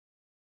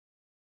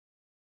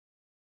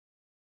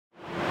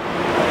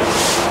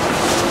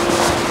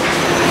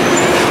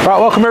Right,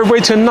 welcome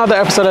everybody to another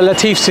episode of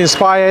Latifs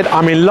Inspired.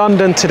 I'm in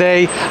London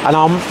today and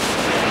I'm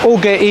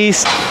Aldgate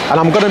East and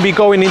I'm going to be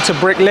going into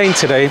Brick Lane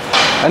today.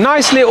 A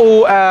nice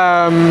little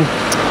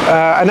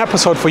an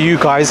episode for you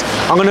guys.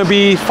 I'm going to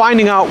be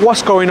finding out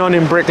what's going on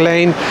in Brick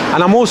Lane,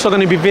 and I'm also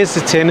going to be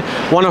visiting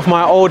one of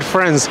my old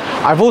friends.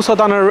 I've also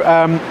done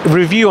a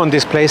review on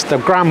this place, the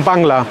Graam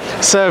Bangla,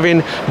 serving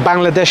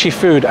Bangladeshi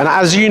food. And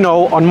as you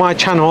know, on my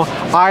channel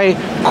I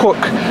cook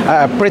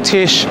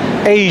British,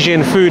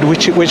 Asian food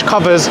which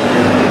covers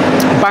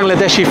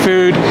Bangladeshi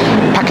food,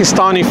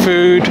 Pakistani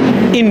food,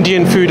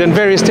 Indian food and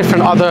various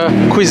different other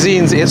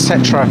cuisines,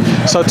 etc.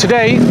 So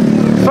today,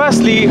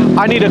 firstly,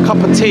 I need a cup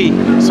of tea.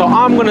 So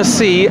I'm going to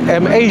see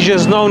Asia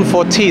is known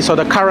for tea, so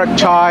the karak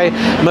chai,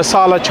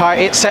 masala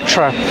chai,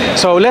 etc.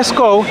 So let's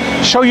go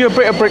show you a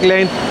bit of Brick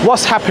Lane,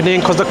 what's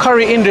happening, because the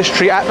curry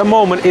industry at the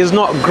moment is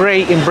not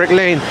great in Brick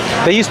Lane.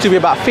 There used to be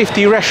about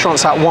 50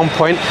 restaurants at one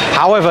point.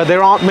 However,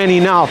 there aren't many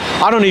now.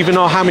 I don't even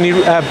know how many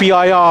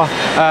BIR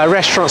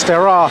restaurants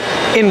there are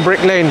in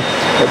Brick Lane.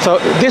 So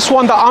this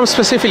one that I'm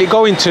specifically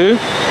going to,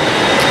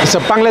 it's a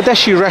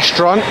Bangladeshi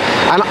restaurant,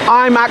 and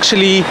I'm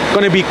actually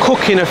going to be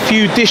cooking a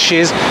few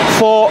dishes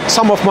for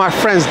some of my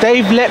friends.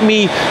 They've let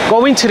me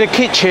go into the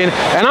kitchen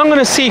and I'm going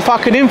to see if I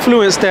can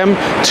influence them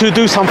to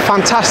do some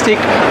fantastic,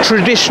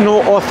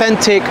 traditional,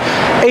 authentic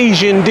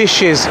Asian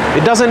dishes.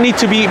 It doesn't need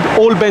to be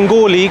all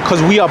Bengali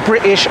because we are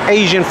British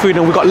Asian food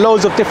and we've got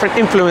loads of different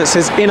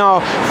influences in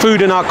our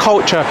food and our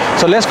culture.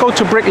 So let's go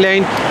to Brick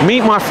Lane,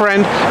 meet my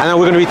friend, and then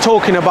we're going to be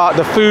talking about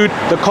the food,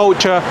 the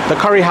culture, the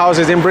curry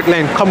houses in Brick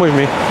Lane. Come with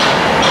me.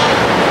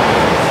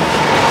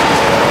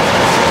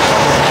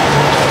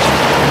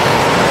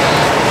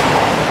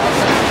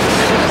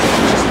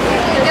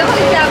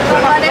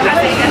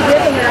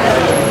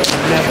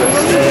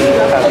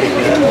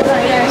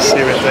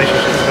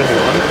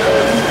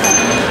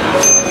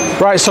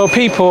 Right, so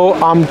people,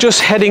 I'm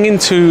just heading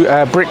into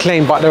Brick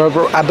Lane, but they're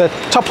at the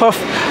top of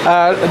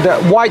the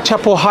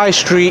Whitechapel High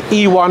Street,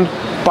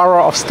 E1,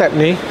 Borough of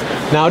Stepney.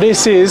 Now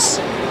this is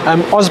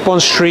Osborne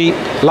Street,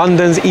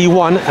 London's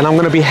E1, and I'm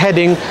going to be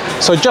heading,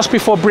 so just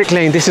before Brick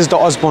Lane, this is the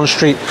Osborne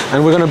Street,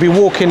 and we're going to be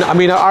walking, I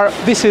mean,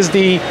 this is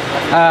the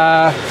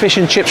fish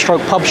and chip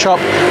stroke pub shop,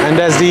 and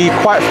there's the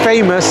quite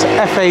famous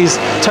FA's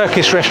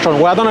Turkish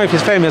restaurant. Well, I don't know if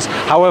it's famous,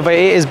 however, it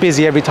is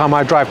busy every time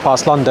I drive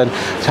past London.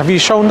 So have you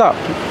shown up?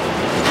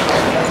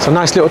 It's a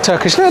nice little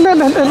Turkish,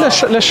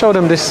 let's show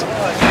them this.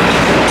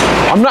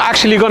 I'm not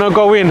actually going to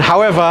go in,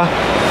 however,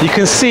 you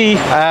can see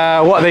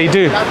what they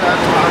do.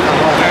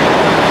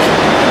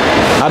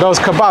 Now those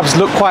kebabs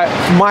look quite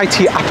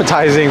mighty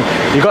appetizing.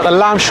 You've got the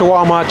lamb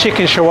shawarma,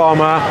 chicken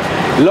shawarma,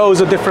 loads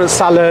of different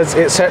salads,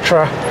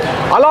 etc.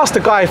 I'll ask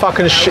the guy if I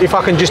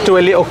can just do a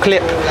little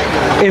clip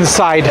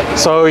inside.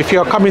 So if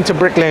you're coming to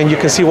Brick Lane, you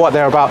can see what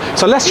they're about.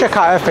 So let's check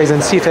out FA's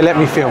and see if they let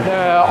me film.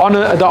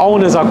 The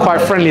owners are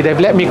quite friendly. They've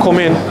let me come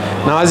in.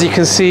 Now, as you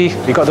can see,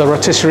 you got the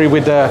rotisserie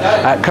with the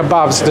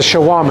kebabs, the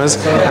shawarmas,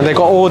 and they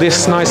got all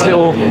this nice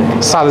little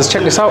salads.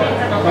 Check this out.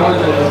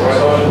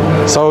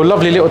 So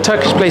lovely little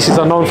Turkish places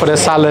are known for their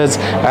salads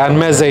and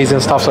mezes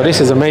and stuff. So this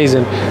is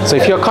amazing. So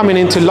if you're coming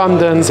into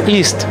London's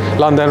East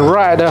London,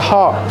 right at the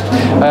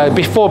heart,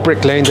 before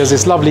Brick Lane, there's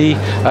this lovely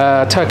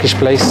Turkish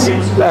place,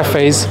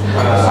 FA's.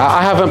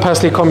 I haven't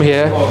personally come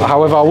here.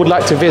 However, I would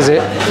like to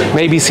visit,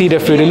 maybe see their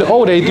food.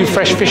 Oh, they do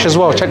fresh fish as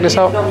well. Check this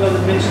out.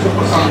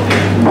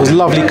 Those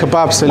lovely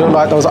kebabs. They look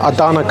like those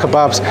Adana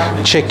kebabs,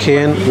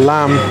 chicken,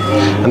 lamb,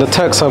 and the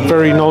Turks are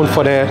very known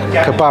for their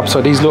kebabs.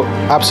 So these look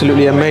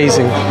absolutely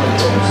amazing.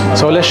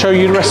 So let's show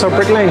you the rest of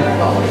Brick Lane.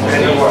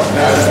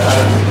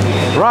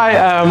 Right,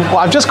 well,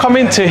 I've just come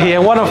into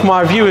here. One of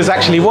my viewers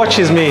actually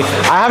watches me.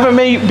 I haven't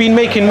been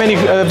making many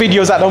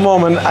videos at the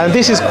moment, and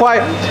this is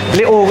quite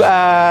little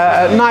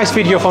nice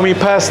video for me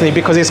personally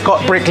because it's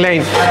got Brick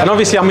Lane, and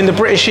obviously I'm in the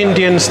British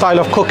Indian style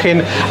of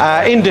cooking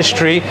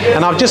industry,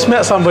 and I've just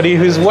met somebody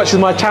who's watches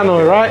my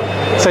channel, right?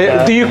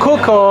 So do you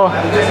cook or?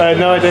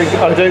 No, I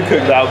don't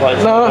cook that much.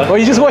 No, well,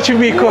 you're just watching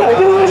me cook.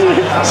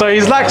 So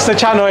he likes the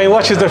channel, he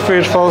watches the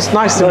food, folks.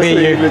 Nice to meet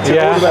you.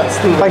 Yeah.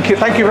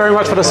 Thank you very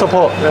much for the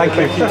support. Thank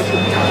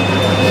you.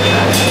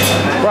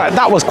 Right,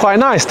 that was quite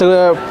nice.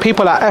 The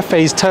people at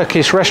FA's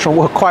Turkish restaurant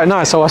were quite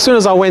nice. So as soon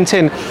as I went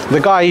in, the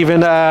guy,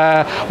 even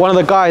one of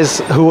the guys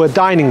who were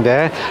dining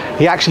there,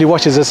 he actually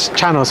watches this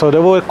channel. So they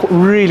were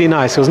really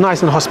nice. It was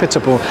nice and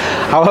hospitable.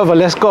 However,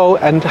 let's go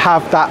and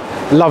have that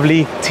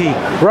lovely tea.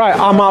 Right,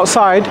 I'm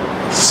outside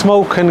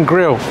Smoke and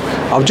Grill.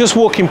 I'm just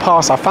walking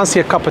past. I fancy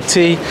a cup of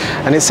tea,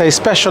 and it's a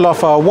special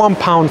offer,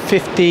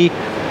 £1.50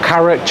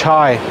 karak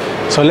chai.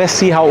 So let's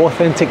see how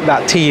authentic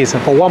that tea is.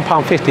 And for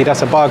 £1.50,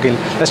 that's a bargain.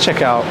 Let's check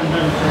it out.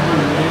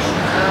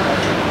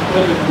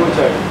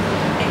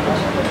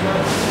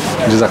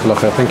 Jazakallah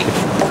khair, thank you.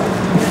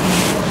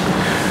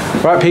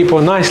 Right,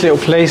 people, nice little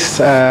place.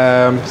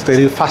 They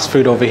do fast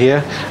food over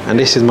here, and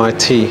this is my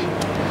tea.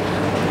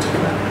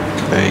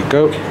 There you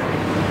go.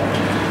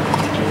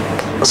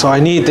 So I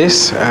need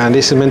this, and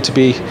this is meant to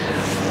be.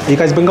 Are you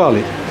guys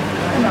Bengali?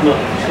 No,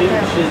 she's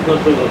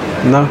not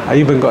Bengali. No, are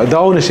you Bengali? The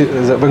owner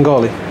is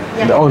Bengali.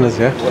 The owners,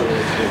 yeah?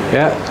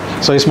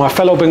 Yeah. So it's my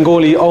fellow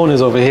Bengali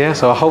owners over here.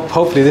 So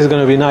hopefully this is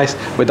going to be nice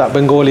with that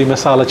Bengali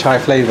masala chai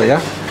flavor,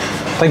 yeah?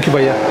 Thank you,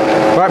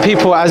 Bhaiya. Right,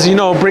 people, as you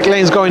know, Brick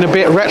Lane's going a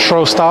bit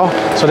retro style.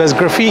 So there's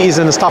graffitis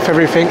and stuff,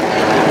 everything.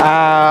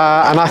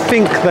 And I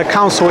think the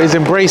council is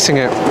embracing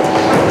it.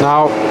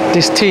 Now,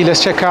 this tea,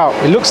 let's check out.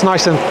 It looks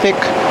nice and thick.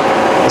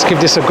 Let's give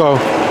this a go.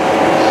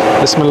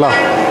 Bismillah.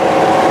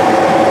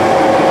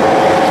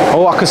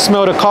 Oh, I can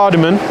smell the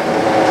cardamom.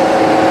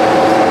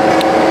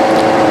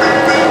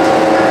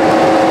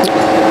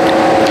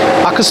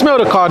 I can smell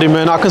the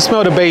cardamom, I can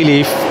smell the bay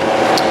leaf.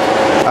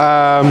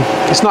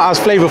 It's not as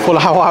flavorful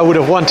how I would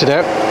have wanted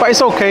it, but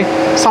it's okay.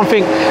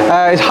 Something,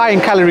 it's high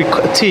in calorie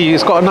tea.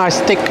 It's got a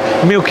nice thick,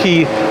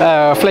 milky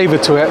flavor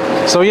to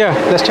it. So yeah,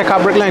 let's check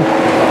out Brick Lane.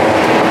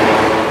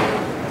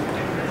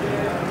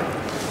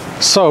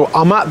 So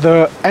I'm at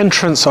the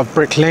entrance of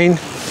Brick Lane.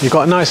 You've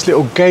got a nice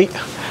little gate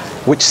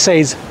which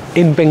says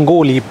in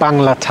Bengali,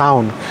 Bangla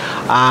town.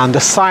 And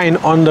the sign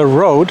on the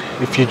road,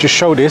 if you just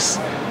show this,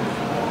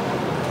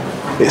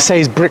 it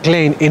says Brick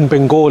Lane in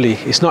Bengali.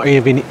 It's not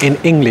even in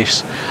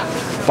English.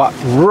 But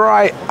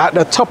right at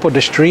the top of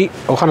the street,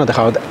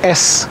 the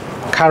S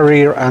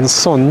Carrier and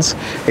Sons,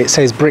 it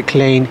says Brick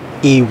Lane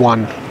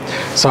E1.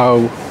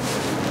 So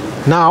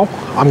now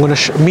I'm going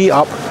to meet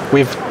up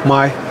with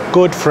my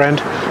good friend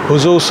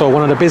who's also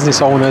one of the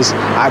business owners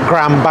at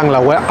Graam,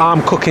 Bangla, where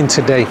I'm cooking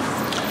today.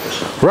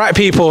 Right,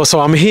 people, so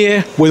I'm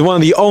here with one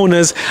of the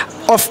owners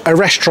of a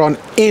restaurant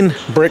in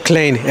Brick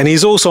Lane, and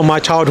he's also my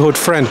childhood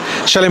friend.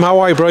 Shalim, how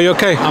are you, bro? You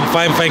okay? I'm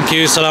fine, thank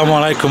you. Assalamu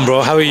alaikum,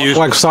 bro. How are you?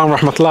 Wa alaikum salam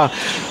rahmatullah.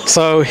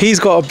 So he's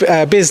got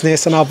a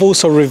business, and I've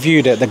also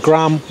reviewed it, the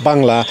Graam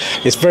Bangla.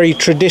 It's very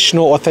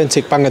traditional,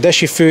 authentic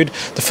Bangladeshi food.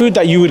 The food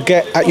that you would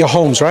get at your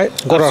homes, right?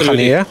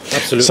 Absolutely. Yeah?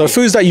 Absolutely. So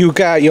foods that you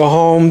get at your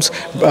homes,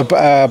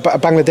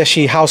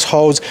 Bangladeshi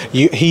households,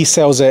 he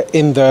sells it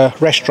in the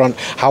restaurant.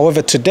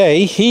 However,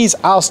 today he's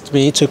asked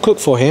me to cook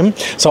for him,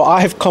 so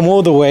I have come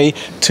all the way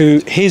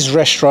to his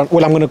restaurant.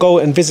 Well, I'm going to go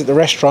and visit the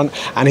restaurant,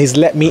 and he's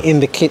let me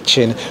in the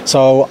kitchen.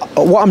 So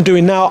what I'm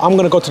doing now, I'm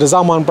going to go to the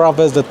Zaman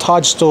Brothers, the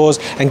Taj stores,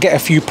 and get a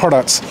few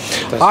products.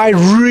 I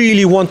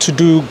really want to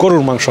do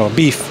gorur mangsho,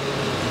 beef,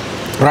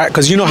 right?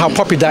 Because you know how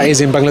popular that is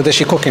in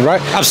Bangladeshi cooking,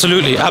 right?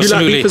 Absolutely,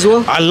 absolutely. You like beef as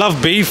well? I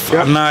love beef,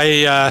 Yep. and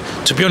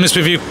I, to be honest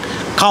with you,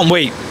 can't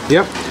wait.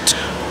 Yep.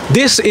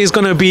 This is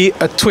going to be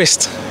a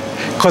twist,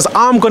 because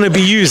I'm going to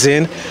be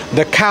using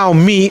the cow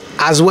meat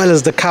as well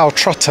as the cow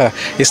trotter.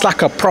 It's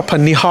like a proper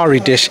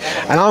nihari dish,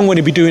 and I'm going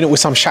to be doing it with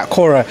some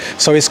shakora.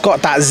 So it's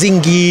got that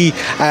zingy,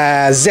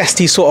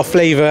 zesty sort of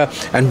flavor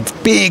and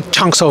big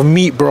chunks of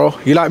meat, bro.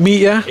 You like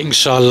meat, yeah?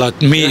 Inshallah,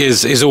 meat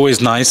is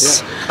always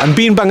nice. Yeah. And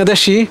being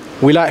Bangladeshi,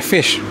 we like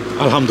fish.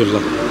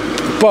 Alhamdulillah.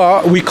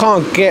 But we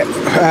can't get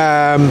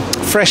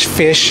fresh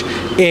fish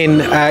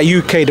in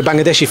UK, the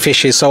Bangladeshi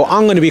fishes. So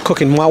I'm going to be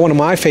cooking one of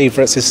my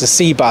favorites is the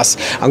sea bass.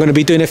 I'm going to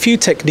be doing a few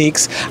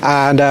techniques,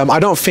 and I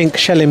don't think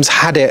Shalim's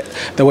had it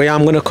the way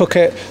I'm going to cook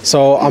it.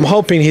 So I'm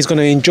hoping he's going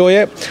to enjoy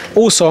it.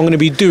 Also, I'm going to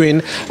be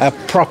doing a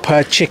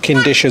proper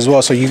chicken dish as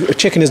well. So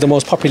chicken is the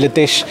most popular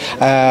dish,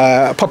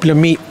 popular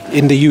meat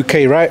in the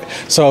UK, right?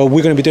 So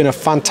we're going to be doing a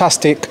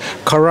fantastic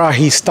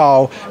Karahi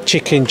style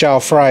chicken jow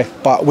fry,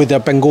 but with a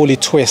Bengali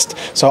twist.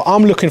 So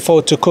I'm looking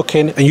forward to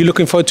cooking, and you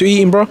looking forward to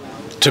eating, bro?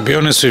 To be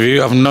honest with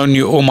you, I've known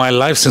you all my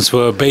life since we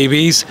were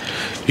babies.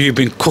 You've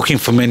been cooking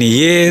for many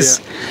years,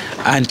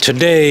 and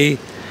today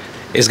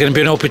is going to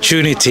be an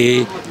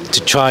opportunity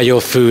to try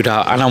your food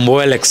out, and I'm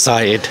well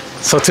excited.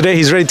 So today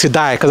he's ready to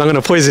die because I'm going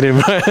to poison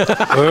him.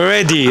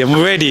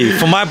 I'm ready.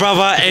 For my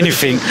brother,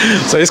 anything.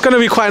 So it's going to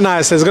be quite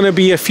nice. There's going to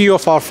be a few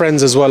of our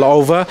friends as well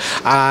over,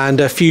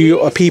 and a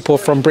few people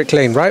from Brick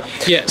Lane, right?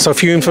 Yeah. So a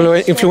few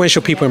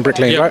influential people in Brick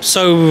Lane, right?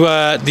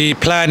 So the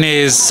plan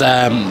is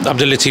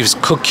Abdul Latif's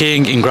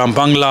cooking in Graam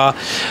Bangla.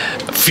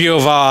 A few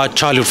of our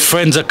childhood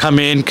friends are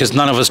coming because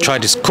none of us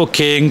tried his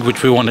cooking,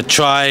 which we want to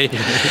try.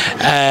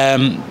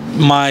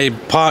 My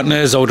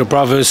partners, older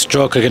brothers,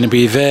 Stroke, are going to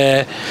be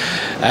there.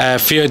 A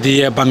few of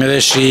the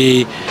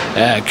Bangladeshi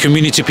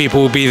community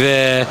people will be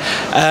there.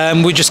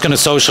 We're just going to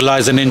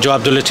socialize and enjoy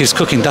Abdul Latif's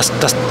cooking. That's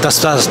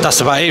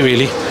about it,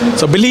 really.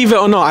 So believe it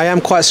or not, I am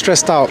quite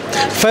stressed out.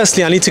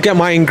 Firstly, I need to get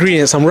my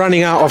ingredients. I'm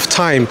running out of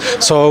time.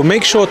 So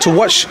make sure to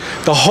watch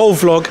the whole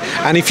vlog.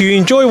 And if you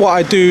enjoy what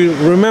I do,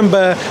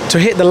 remember to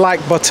hit the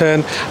like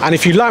button. And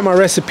if you like my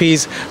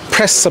recipes,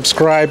 press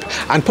subscribe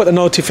and put the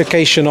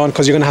notification on,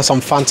 because you're going to have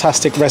some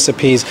fantastic recipes.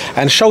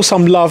 And show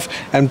some love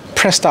and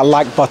press that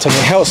like button.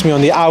 It helps me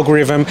on the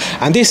algorithm.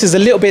 And this is a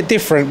little bit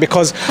different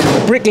because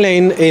Brick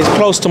Lane is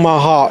close to my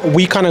heart.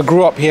 We kind of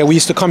grew up here. We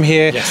used to come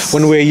here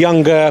when we were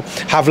younger,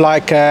 have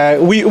like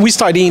we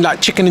started eating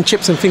like chicken and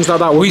chips and things like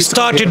that. We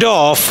started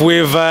off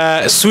with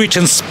sweet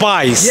and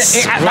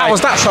spice. Yeah, that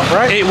was that shop,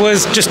 right? It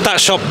was just that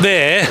shop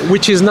there,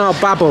 which is now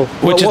Babel.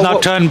 which is now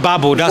turned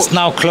Babel. That's that's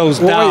now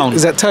closed down. Wait,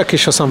 is that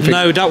Turkish or something?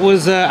 No, that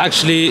was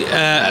actually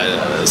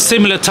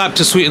similar type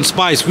to Sweet and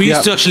Spice. We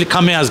used to actually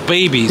come here as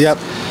babies. Yep.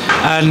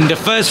 And the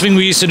first thing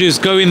we used to do is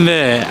go in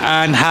there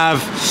and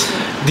have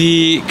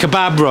the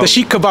kebab roll. The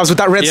sheikh kebabs with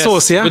that red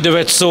sauce, yeah? With the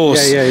red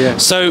sauce. Yeah.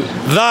 So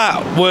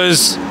that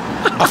was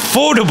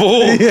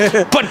affordable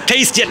but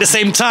tasty at the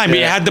same time.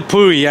 It had the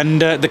puri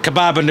and the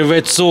kebab and the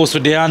red sauce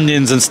with the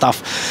onions and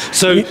stuff.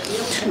 So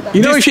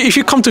you know, if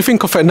you come to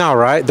think of it now,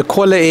 right, the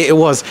quality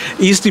it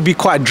used to be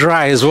quite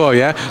dry as well,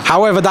 yeah.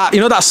 However, that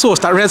that sauce,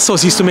 that red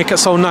sauce, used to make it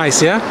so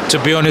nice, yeah. To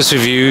be honest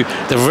with you,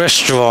 the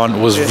restaurant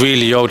was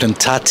really old and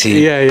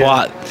tatty,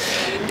 but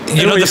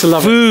the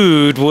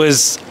food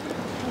was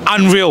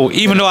unreal.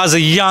 Even though as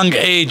a young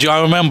age,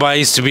 I remember I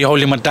used to be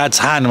holding my dad's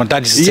hand. My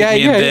dad used to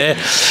take me in there.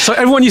 So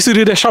everyone used to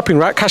do their shopping,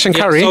 right? Cash and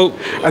carry,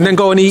 and then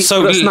go and eat.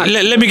 So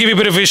let me give you a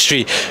bit of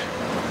history.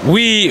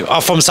 We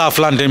are from South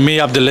London. Me,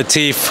 Abdul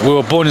Latif. We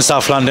were born in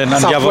South London,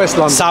 and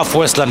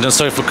Southwest London.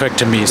 Sorry for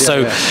correcting me.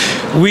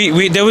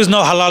 We there was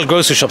no halal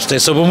grocery shops there.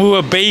 So when we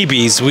were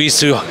babies, we used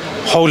to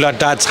hold our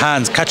dad's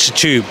hands, catch the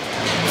tube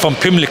from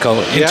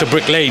Pimlico into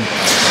Brick Lane,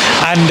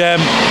 and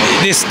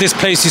this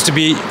place used to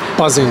be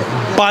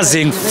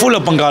buzzing, full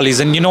of Bengalis.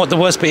 And you know what the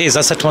worst bit is?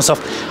 I said to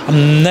myself,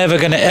 I'm never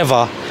gonna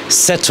ever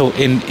settle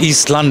in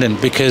East London,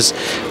 because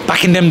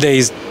back in them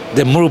days,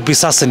 the Murubi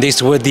Sassan, they used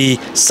to wear the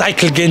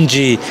cycle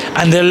genji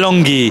and the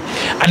longi,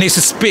 and they used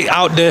to spit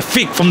out the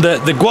fig from the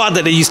guar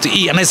that they used to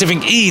eat, and I used to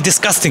think,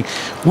 disgusting.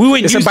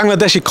 It's a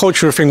Bangladeshi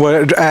cultural thing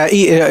where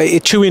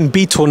chewing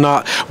beetle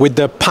nut with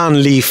the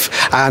pan leaf,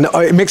 and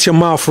it makes your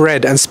mouth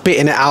red, and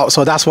spitting it out,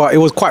 so that's why it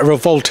was quite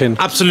revolting.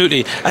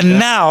 Absolutely. And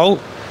now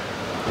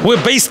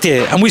we're based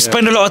here and we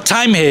spend a lot of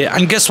time here,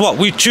 and guess what,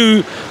 we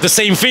chew the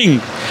same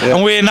thing,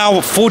 and we're now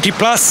 40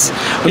 plus.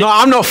 No,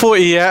 I'm not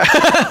 40 yet.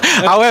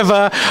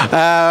 However,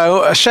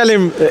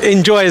 Shelim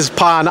enjoys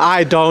pan,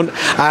 I don't.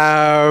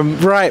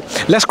 Right,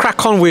 let's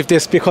crack on with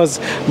this, because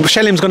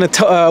Shelim's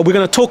we're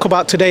gonna talk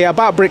about today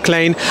about Brick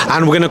Lane,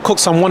 and we're gonna cook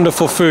some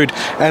wonderful food,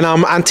 and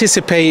I'm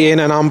anticipating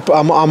and I'm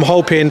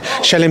hoping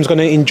Shelim's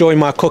gonna enjoy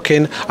my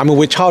cooking. I mean,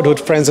 we're childhood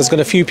friends. There's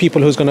gonna a few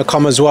people who's gonna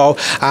come as well,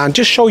 and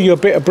just show you a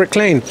bit of Brick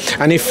Lane.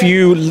 And if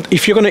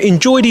you're going to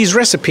enjoy these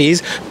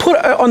recipes, put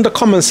it on the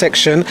comment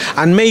section,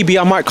 and maybe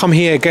I might come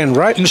here again,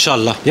 right?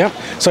 Inshallah. Yeah.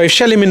 So if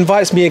Shelim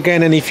invites me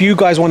again, and if you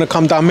guys want to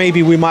come down,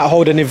 maybe we might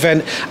hold an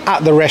event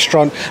at the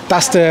restaurant.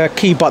 That's the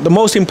key. But the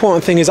most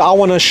important thing is I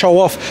want to show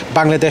off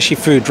Bangladeshi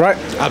food, right?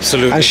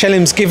 Absolutely. And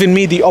Shelim's given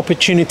me the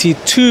opportunity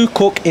to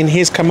cook in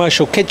his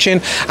commercial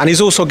kitchen, and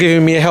he's also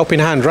giving me a helping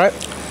hand, right?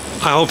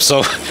 I hope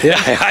so.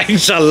 Yeah.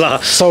 Inshallah.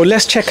 So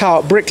let's check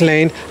out Brick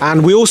Lane,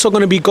 and we're also going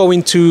to be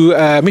going to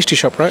Mystery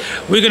Shop, right?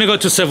 We're going to go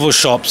to several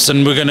shops,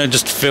 and we're going to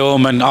just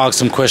film and ask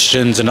some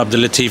questions, and Abdul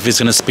Latif is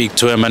going to speak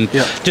to him and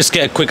just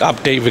get a quick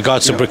update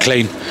regards to Brick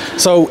Lane.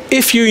 So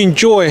if you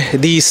enjoy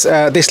this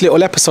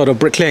little episode of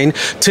Brick Lane,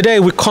 today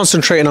we're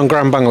concentrating on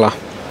Graam, Bangla.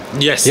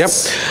 Yes. Yep.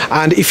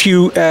 And if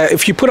you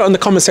put it on the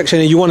comment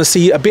section and you want to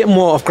see a bit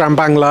more of Graam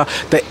Bangla,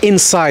 the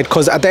inside,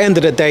 because at the end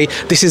of the day,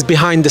 this is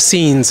behind the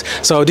scenes.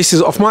 So this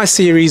is of my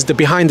series, the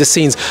behind the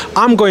scenes.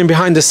 I'm going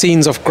behind the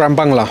scenes of Graam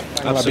Bangla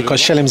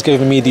because Shelim's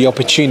giving me the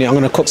opportunity. I'm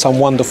going to cook some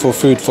wonderful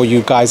food for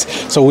you guys.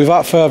 So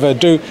without further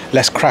ado,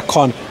 let's crack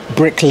on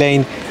Brick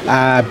Lane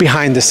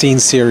behind the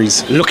scenes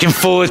series. Looking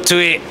forward to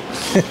it.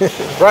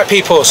 Right,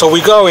 people. So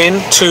we go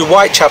in to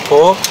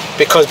Whitechapel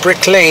because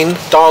Brick Lane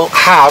don't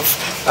have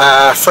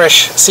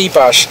fresh sea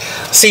bass.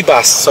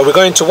 So we're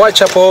going to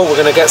Whitechapel. We're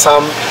going to get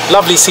some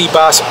lovely sea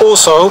bass.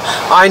 Also,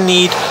 I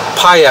need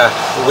paya,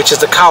 which is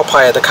the cow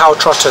paya, the cow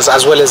trotters,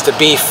 as well as the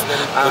beef.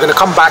 We're going to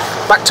come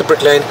back to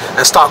Brick Lane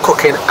and start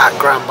cooking at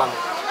Graam Bangla.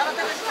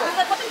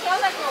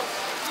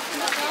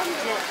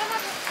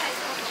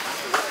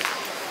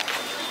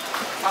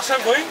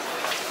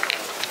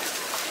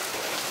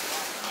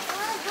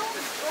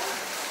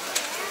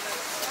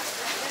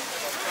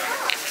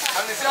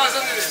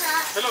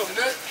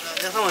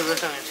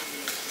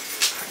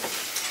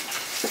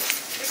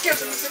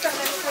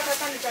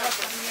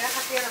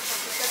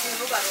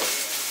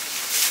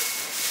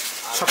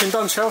 Chopping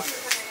done, Shell?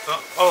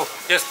 Oh,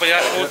 yes, but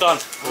yeah, all done.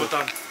 All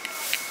done.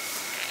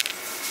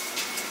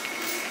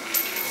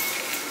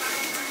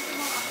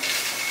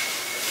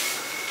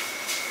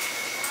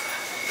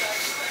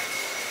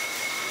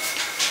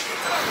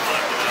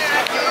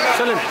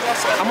 Shelim,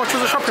 how much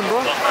was the shopping,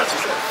 bro?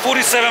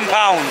 £47.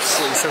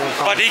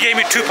 But he gave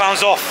me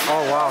 £2 off.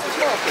 Oh, wow.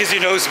 Because he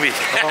knows me.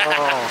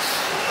 Oh,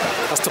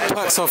 that's the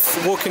perks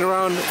of walking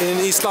around in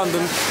East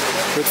London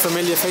with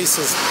familiar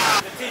faces.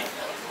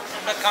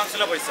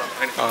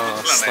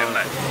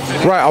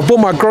 Right, I bought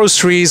my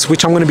groceries,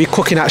 which I'm going to be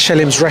cooking at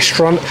Shelim's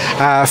restaurant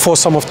for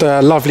some of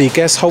the lovely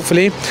guests,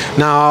 hopefully.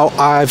 Now,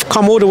 I've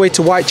come all the way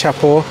to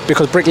Whitechapel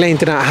because Brick Lane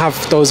didn't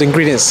have those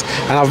ingredients,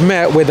 and I've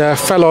met with a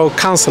fellow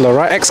councillor,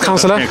 right?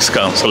 Ex-councillor?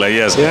 Ex-councillor,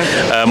 yes.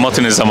 Yeah?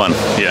 Motinur Zaman,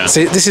 yeah.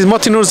 So this is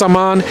Motinur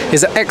Zaman,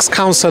 is an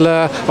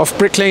ex-councillor of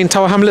Brick Lane,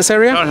 Tower Hamlets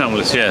area? Tower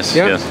Hamlets, yes,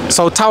 yeah? Yes.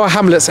 So Tower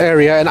Hamlets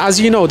area, and as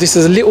you know, this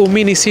is a little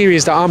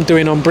mini-series that I'm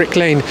doing on Brick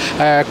Lane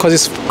because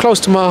it's close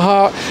to my heart.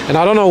 heart, and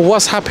I don't know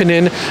what's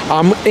happening.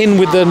 I'm in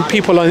with the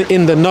people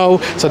in the know,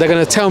 so they're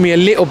going to tell me a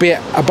little bit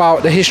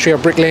about the history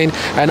of Brick Lane.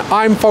 And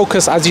I'm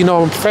focused, as you know,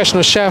 I'm a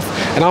professional chef,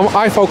 and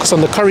I focus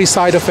on the curry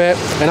side of it,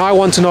 and I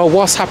want to know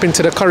what's happened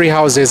to the curry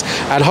houses,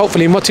 and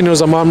hopefully Mutinu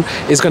Zaman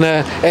is going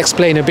to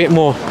explain a bit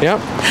more. Yeah.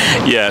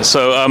 Yeah.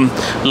 So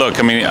look,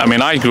 I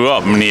mean, I grew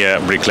up near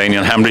Brick Lane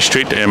on Hambridge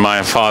Street, and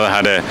my father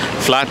had a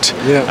flat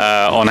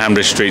on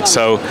Hambridge Street,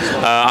 so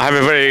I have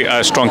a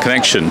very strong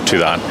connection to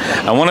that.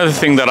 And one of the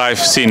things that I've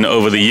seen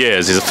over the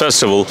years is,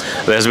 first of all,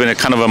 there's been a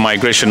kind of a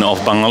migration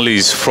of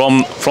Bengalis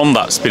from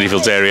that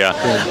Spitalfields area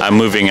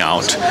moving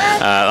out.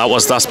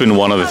 That's been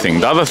one of the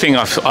things. The other thing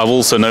I've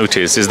also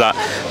noticed is that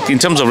in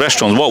terms of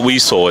restaurants, what we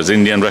saw is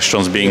Indian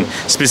restaurants being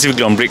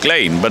specifically on Brick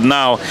Lane, but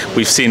now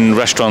we've seen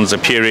restaurants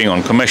appearing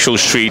on Commercial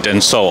Street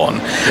and so on.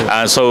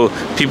 So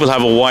people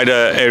have a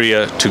wider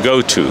area to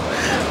go to.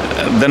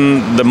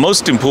 Then the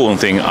most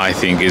important thing, I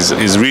think,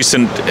 is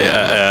recent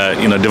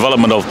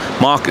development of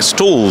market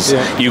stalls.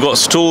 You got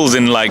stalls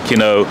in, like,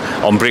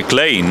 on Brick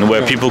Lane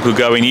where people could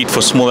go and eat for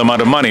a small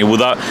amount of money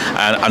without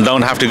and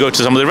don't have to go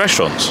to some of the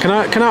restaurants. Can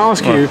I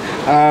ask you,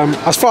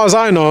 as far as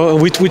I know,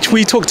 which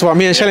we talked about,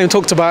 me and Shalim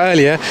talked about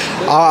earlier,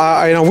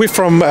 we're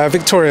from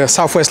Victoria,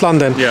 southwest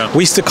London.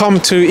 We used to come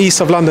to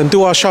east of London,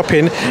 do our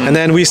shopping, and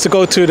then we used to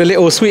go to the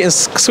little sweet and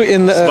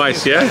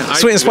spice,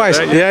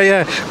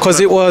 because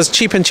it was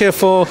cheap and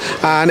cheerful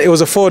and it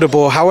was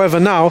affordable. However,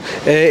 now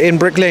in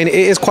Brick Lane it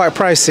is quite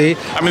pricey.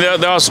 I mean,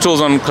 there are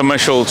stores on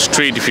Commercial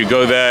Street. If you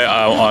go there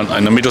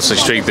on the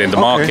Middlesex Street, in the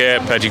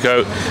market,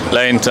 Petticoat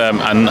Lane,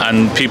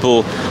 and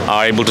people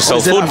are able to sell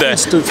food there.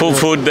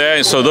 Food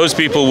there. So those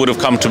people would have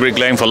come to Brick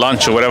Lane for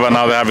lunch or whatever.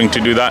 Now they're having to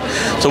do that.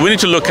 So we need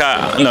to look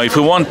at, if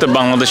we want the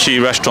Bangladeshi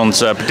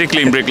restaurants,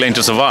 particularly in Brick Lane,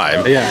 to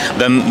survive,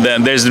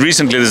 then there's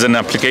an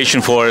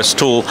application for a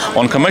stall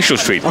on Commercial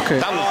Street. Okay.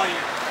 Is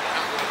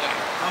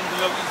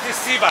this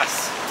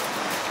Seabus?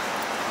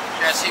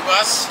 Yeah,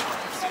 Seabus.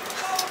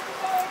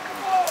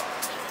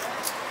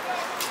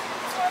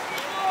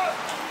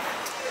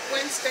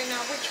 Wednesday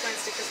now, which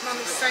Wednesday? Because Mum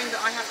is saying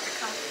that I have to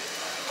come.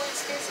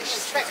 Wednesdays,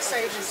 it's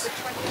Specsavers, the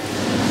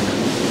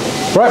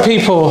 20th. Right,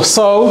 people,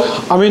 so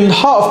I'm in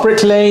heart of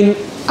Brick Lane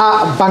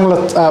at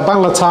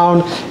Bangla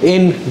Town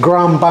in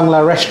Graam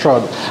Bangla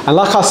restaurant, and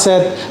like I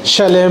said,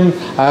 Shalim,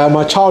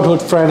 my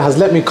childhood friend, has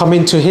let me come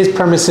into his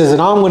premises,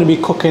 and I'm going to be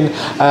cooking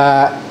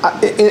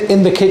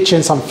in the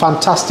kitchen some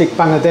fantastic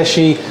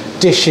Bangladeshi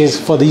dishes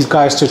for these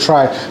guys to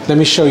try. Let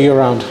me show you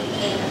around.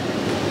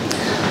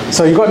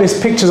 So you've got these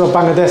pictures of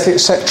Bangladesh,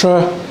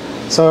 etc.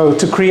 So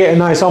to create a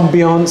nice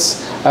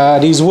ambiance,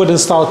 these wooden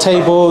style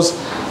tables.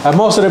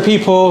 Most of the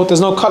people,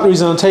 there's no cutlery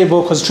on the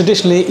table because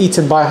traditionally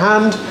eaten by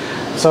hand.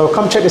 So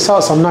come check this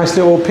out, some nice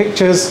little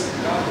pictures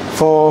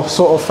for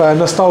sort of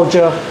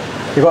nostalgia.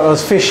 You've got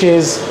those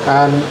fishes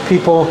and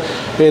people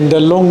in the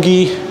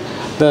lungi,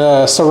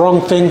 the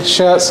sarong thing,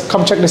 shirts.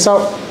 Come check this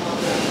out.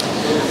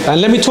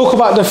 And let me talk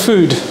about the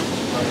food.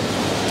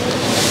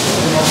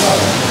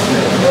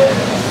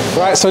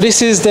 Right, so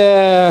this is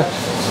the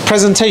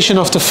presentation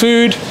of the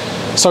food.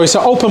 So it's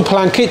an open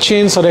plan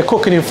kitchen, so they're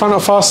cooking in front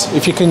of us.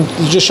 If you can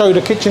just show you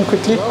the kitchen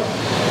quickly.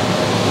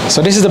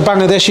 So this is the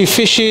Bangladeshi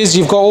fishes.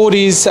 You've got all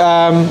these,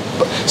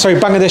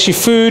 Bangladeshi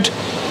food.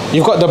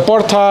 You've got the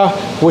borta,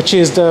 which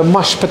is the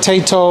mashed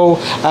potato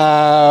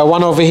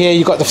one over here.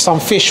 You've got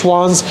some fish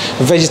ones,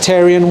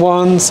 vegetarian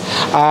ones,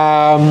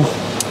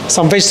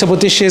 some vegetable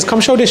dishes. Come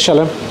show this,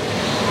 Shalim.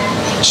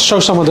 Show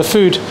some of the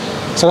food.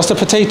 So that's the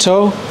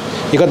potato.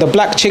 You got the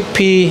black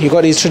chickpea, you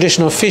got these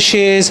traditional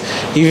fishes,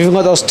 you've even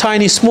got those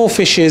tiny small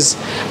fishes,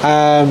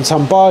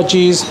 some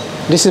bargees.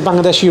 This is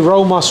Bangladeshi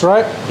roe mas,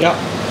 right? Yeah.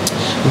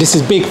 This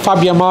is big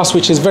fabia mas,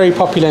 which is very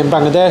popular in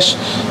Bangladesh.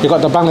 You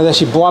got the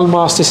Bangladeshi boal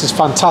mas. This is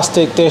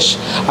fantastic dish.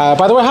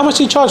 By the way, how much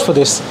do you charge for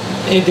this?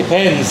 It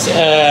depends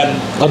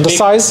on the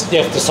size.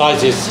 Yeah, the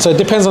sizes. So it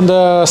depends on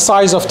the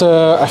size of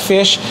the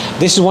fish.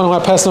 This is one of my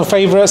personal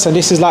favorites, and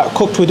this is like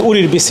cooked with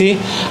urid bisi,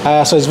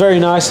 so it's very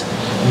nice.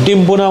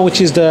 Dimbuna, which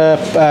is the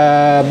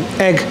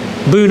egg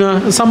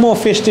buna, and some more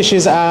fish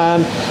dishes,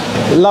 and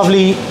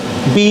lovely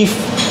beef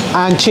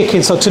and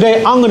chicken. So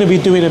today I'm going to be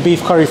doing a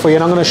beef curry for you,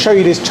 and I'm going to show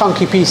you these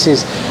chunky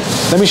pieces.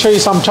 Let me show you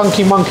some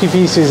chunky monkey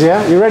pieces,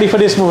 yeah? You ready for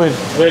this, moment?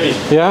 Ready.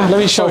 Yeah? Let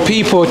me show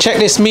people. Check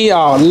this meat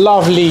out.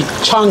 Lovely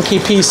chunky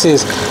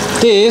pieces.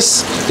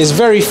 This is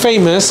very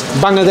famous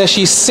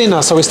Bangladeshi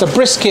sinna. So it's the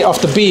brisket of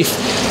the beef.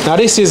 Now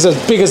this is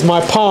as big as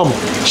my palm.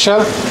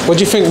 Shell, what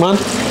do you think, man?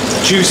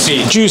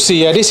 Juicy. Juicy,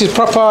 yeah. This is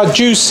proper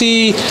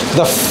juicy,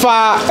 the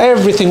fat,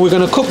 everything. We're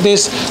going to cook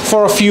this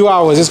for a few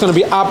hours. It's going to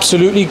be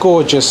absolutely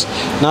gorgeous.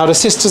 Now the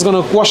sister's going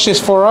to wash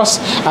this for us,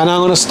 and I'm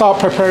going to start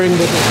preparing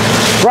this.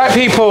 Right,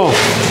 people.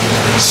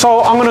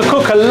 So I'm going to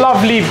cook a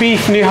lovely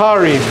beef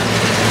nihari.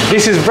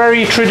 This is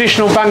very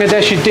traditional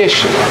Bangladeshi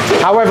dish.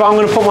 However, I'm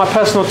going to put my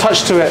personal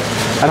touch to it,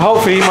 and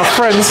hopefully my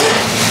friends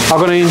are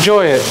going to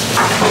enjoy it.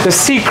 The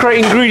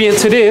secret ingredient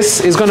to this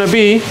is going to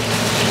be,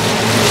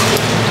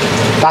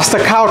 that's the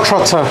cow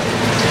trotter.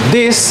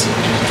 This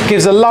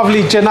gives a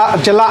lovely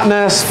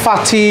gelatinous,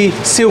 fatty,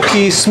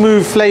 silky,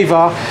 smooth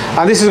flavour,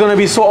 and this is going to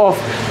be sort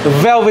of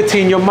velvety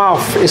in your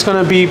mouth. It's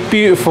going to be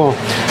beautiful.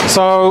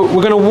 So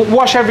we're going to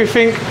wash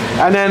everything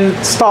and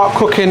then start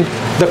cooking,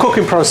 the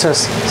cooking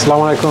process.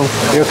 Assalamu alaikum.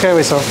 Are you okay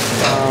with yourself?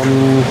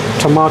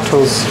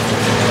 Tomatoes.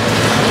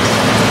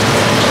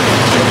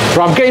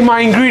 Right, I'm getting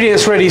my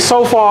ingredients ready.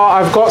 So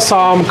far I've got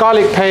some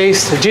garlic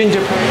paste, ginger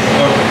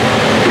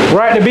paste.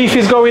 Right, the beef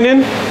is going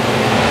in.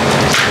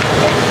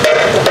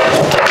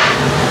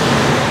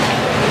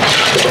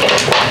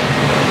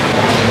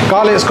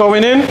 Garlic's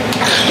going in.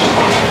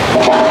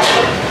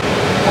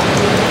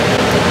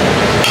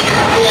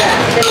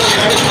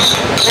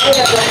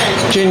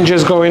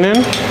 Ginger's going in.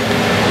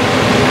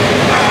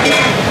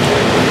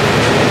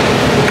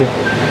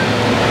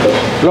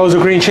 Loads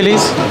of green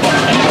chilies.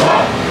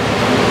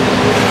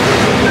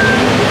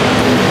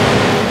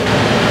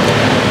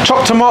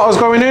 Chopped tomatoes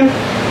going in,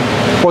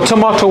 or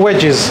tomato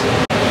wedges.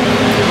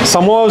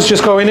 Some oil's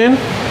just going in.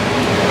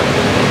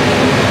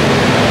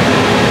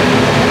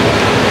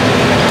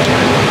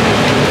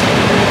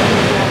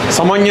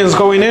 Some onions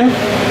going in.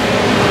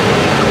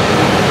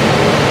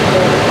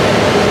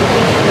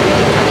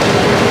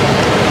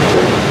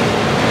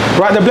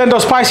 Right, the blend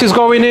of spices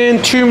going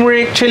in: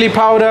 turmeric, chili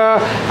powder,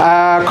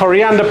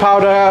 coriander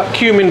powder,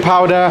 cumin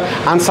powder,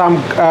 and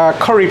some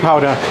curry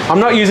powder. I'm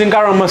not using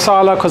garam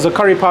masala because the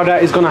curry powder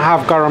is going to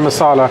have garam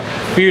masala.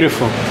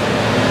 Beautiful.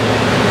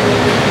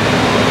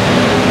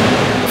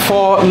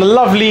 For the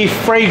lovely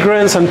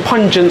fragrance and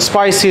pungent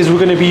spices, we're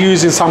going to be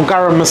using some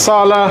garam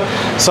masala.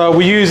 So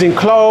we're using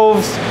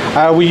cloves,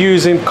 we're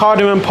using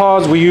cardamom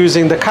pods, we're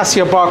using the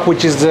cassia bark,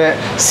 which is the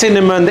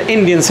cinnamon, the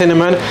Indian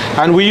cinnamon,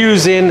 and we're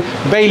using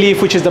bay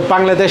leaf, which is the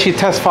Bangladeshi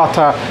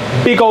tezpata.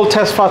 Big old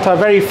tezpata,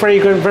 very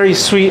fragrant, very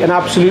sweet, and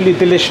absolutely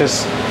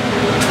delicious.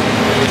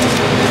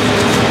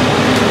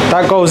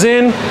 That goes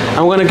in,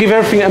 and we're going to give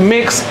everything a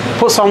mix,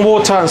 put some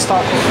water and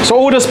start. So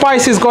all the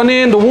spices gone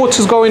in, the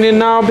water's going in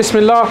now,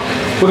 bismillah.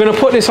 We're going to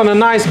put this on a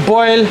nice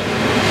boil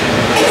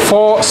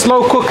for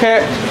slow cook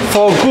it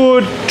for a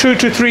good 2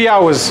 to 3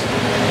 hours.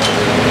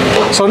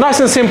 So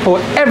nice and simple,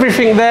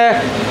 everything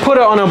there, put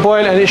it on a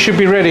boil and it should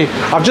be ready.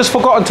 I've just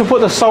forgotten to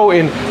put the salt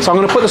in, so I'm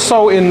going to put the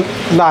salt in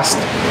last.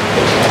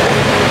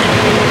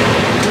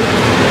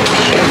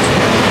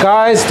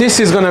 Guys, this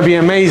is going to be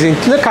amazing.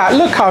 Look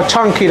how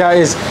chunky that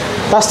is.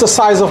 That's the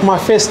size of my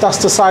fist, that's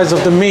the size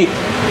of the meat.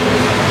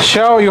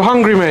 Shell, you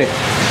hungry, mate?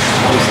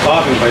 I'm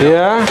starving, but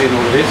yeah.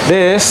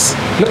 This,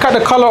 look at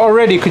the color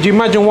already. Could you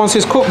imagine once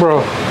it's cooked,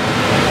 bro?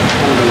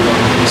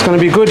 It's gonna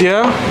be good,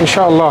 yeah?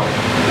 Inshallah.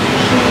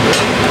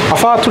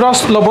 Afa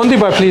turas lobondi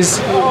boy, please.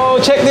 Oh,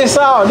 check this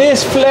out.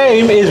 This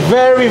flame is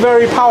very,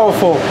 very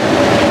powerful.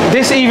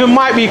 This even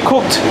might be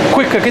cooked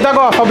quicker. Kita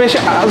go afa besh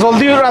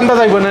zoldi randa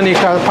jaibo nani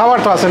ka power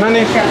to ase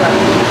nani.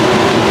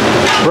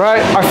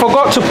 Right, I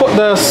forgot to put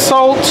the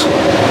salt.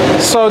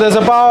 So there's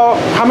about,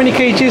 how many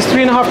kgs?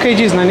 3.5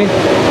 kgs, Nani?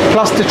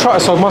 Plus the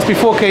trot, so it must be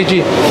 4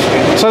 kg.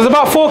 So there's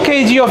about 4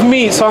 kg of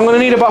meat, so I'm going to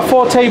need about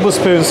 4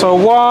 tablespoons. So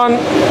 1,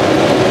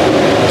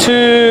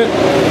 2,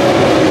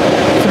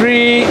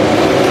 3,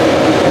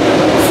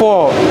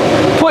 4.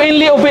 Put in a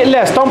little bit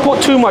less, don't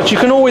put too much, you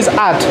can always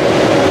add.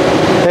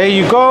 There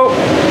you go.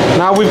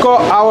 Now we've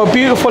got our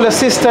beautiful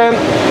assistant.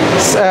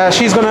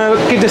 She's going to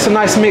give this a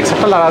nice mix.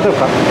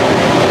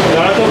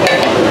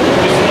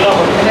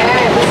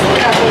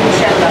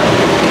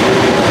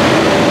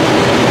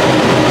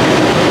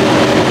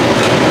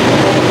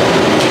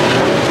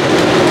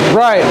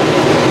 Right,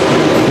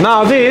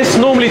 now this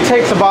normally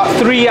takes about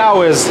 3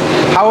 hours.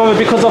 However,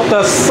 because of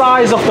the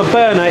size of the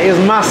burner is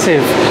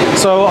massive,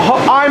 so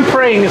I'm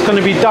praying it's going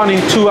to be done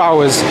in 2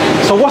 hours.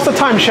 So what's the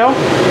time, Shell?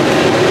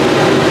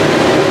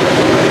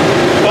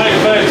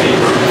 5:30.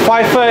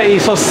 5:30,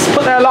 so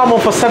put the alarm on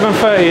for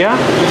 7:30, yeah?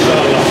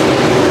 Inshallah.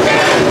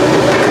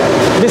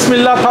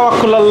 Bismillah,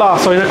 tawakkul Allah.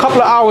 So in a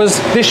couple of hours,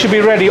 this should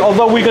be ready.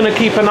 Although we're going to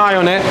keep an eye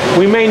on it,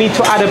 we may need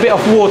to add a bit of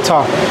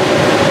water.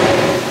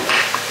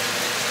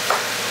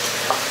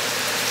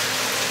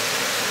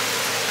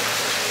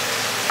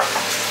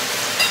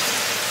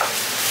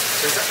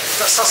 Is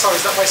that Sasa or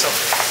is that Vaisab?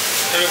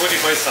 Everybody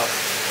buys up.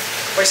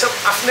 Vaisab,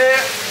 आपने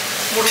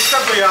मुरुक्का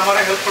तो ये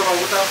हमारे help करवा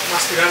होता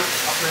मास्टिरान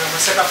अपने हम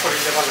setup कर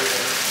दिया वाले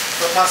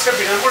तो मास्टर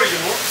बिरान को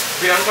रिजूमो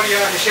बिरान को ये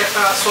निश्चय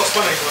का सॉस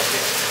बनाई हुआ है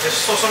ये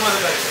सॉस में डाल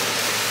दिया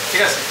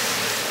ठीक है sir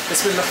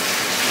Bismillah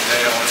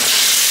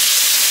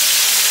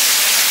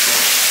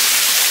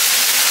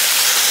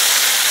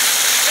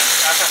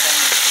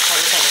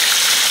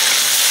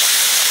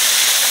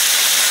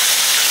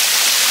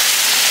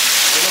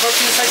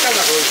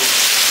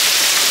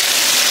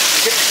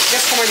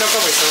Because como loco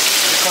eso,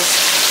 because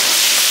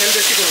el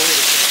de sí como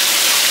digo.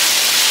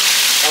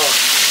 Oh.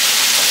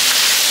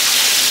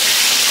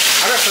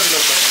 Ahora estoy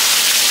loco.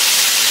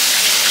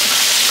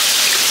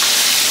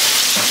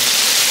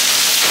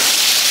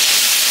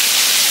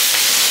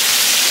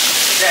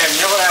 Ya,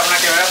 me voy a una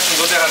que vea un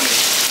 2 de grande.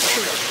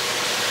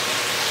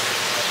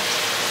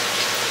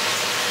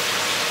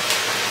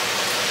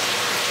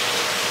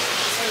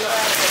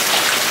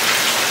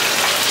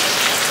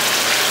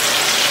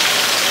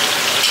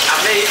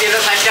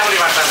 Thanks a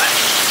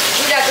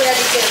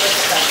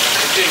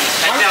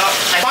lot.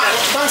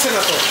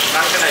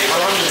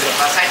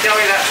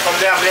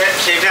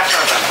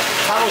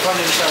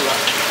 Inshallah.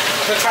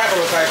 Try to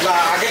try. I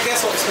get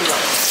guess what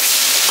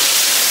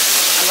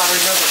Allah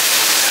remember.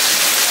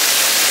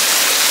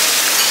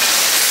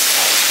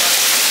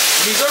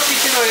 Nizor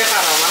kitchen or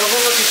yekara.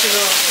 Maro kitchen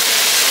or.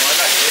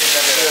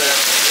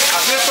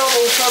 After so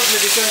also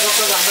medicine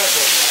doctor jangda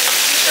to.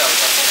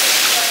 Inshallah.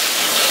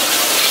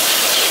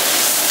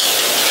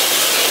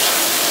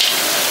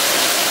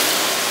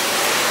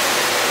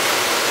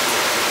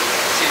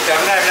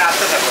 Sistemler ne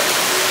attı da bu.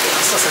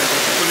 Nasıl sen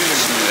kulübü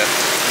şimdi?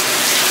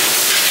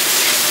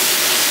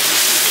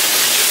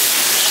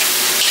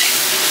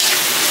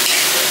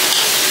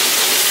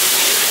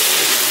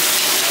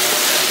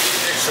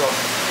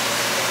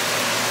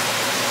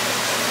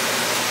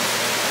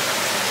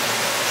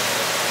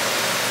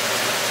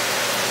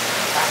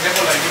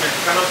 Level like you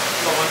cannot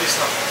go on this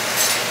stuff.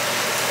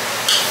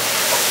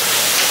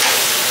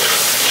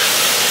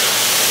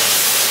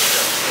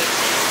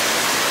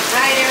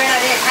 Right, they're in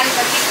there. Can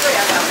you keep it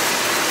up?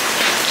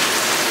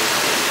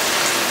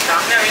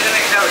 I'm never even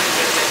like that.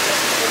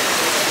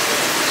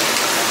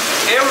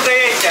 Every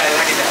day,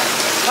 like that.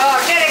 Oh,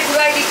 get it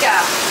good idea.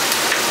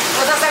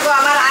 What does I go?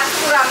 I'm not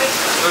sure. I'm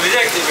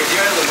reject it.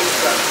 You know the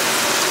book.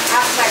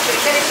 Ask like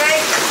it. Get it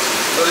right.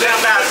 So let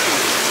me ask you.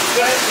 It's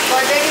going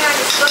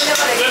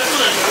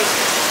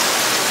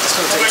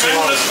to take too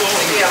long. You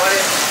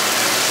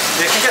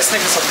can get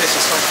snippets of this,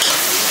 it's fine.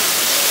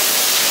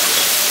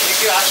 You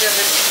can actually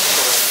just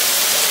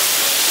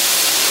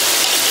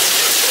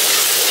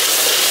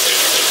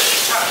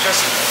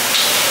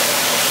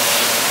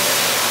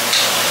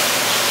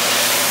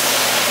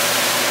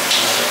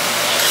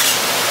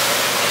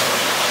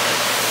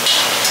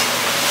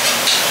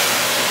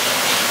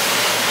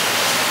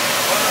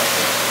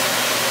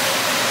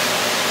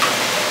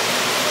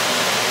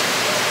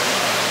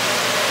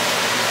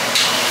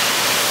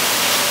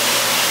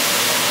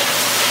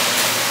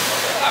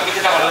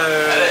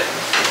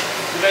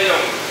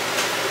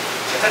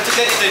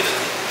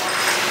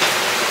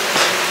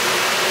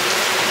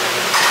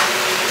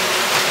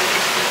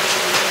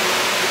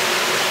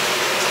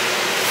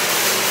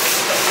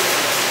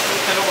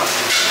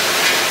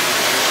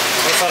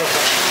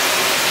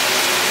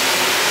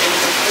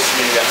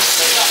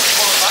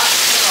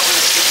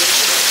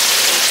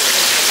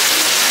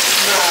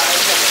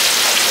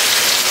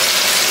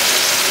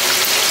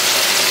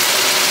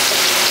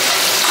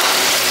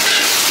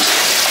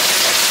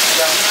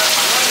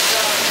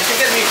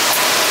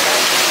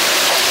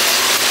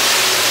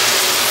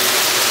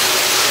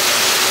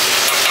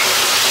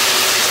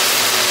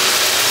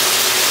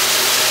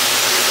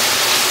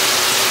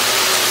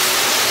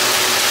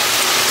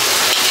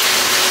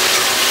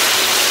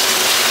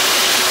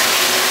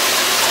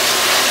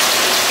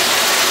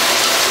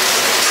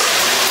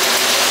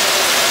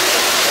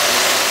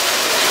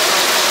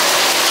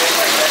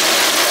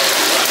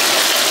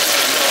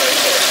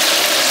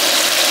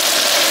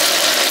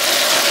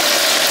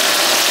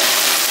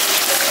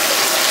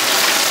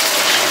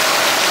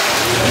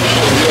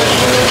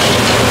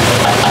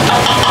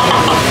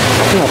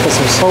I'll put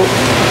some salt,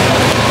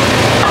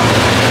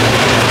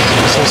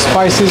 some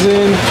spices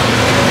in,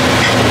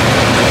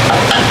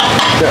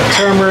 got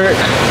turmeric,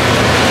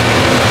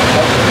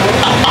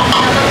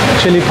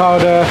 chili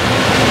powder,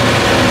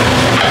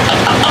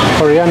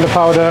 coriander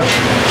powder,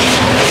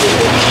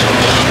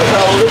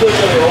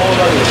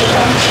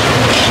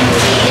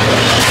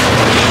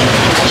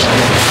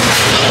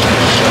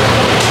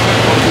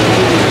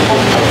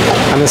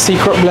 and a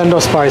secret blend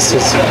of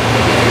spices.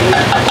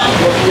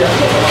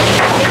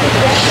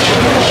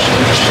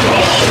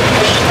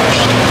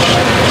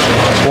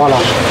 Voila.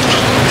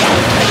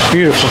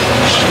 Beautiful.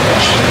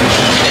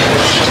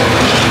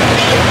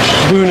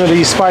 Spoon of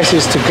these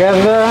spices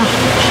together.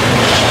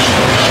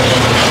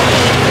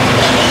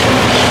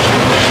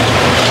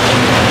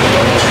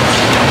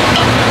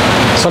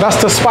 So that's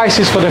the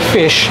spices for the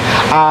fish.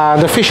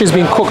 The fish has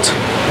been cooked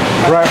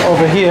right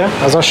over here,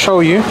 as I'll show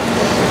you.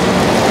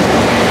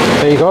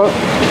 There you go.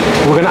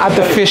 We're going to add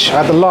the fish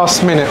at the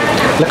last minute.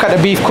 Look at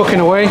the beef cooking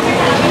away.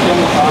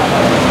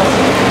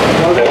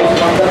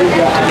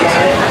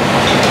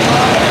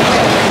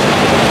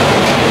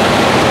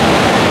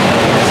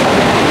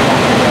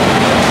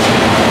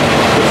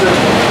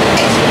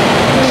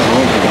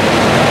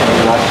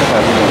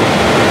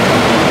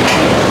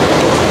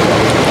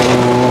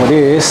 Oh,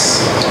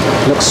 this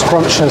looks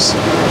scrumptious.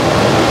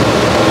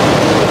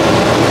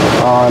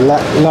 Oh,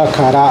 look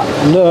at that.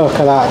 Look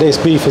at that. This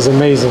beef is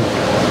amazing.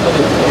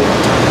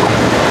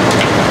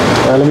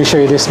 Let me show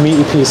you this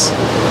meaty piece.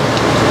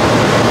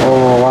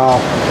 Oh wow.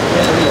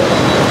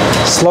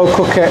 Slow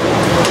cook it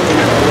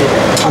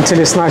until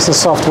it's nice and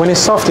soft. When it's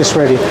soft, it's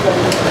ready.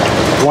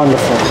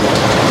 Wonderful.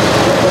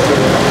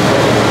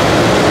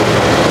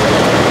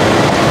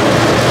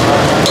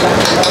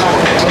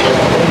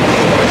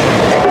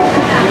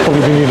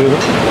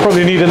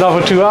 Probably need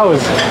another 2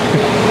 hours.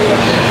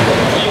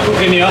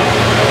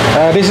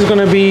 This is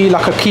going to be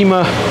like a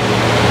keema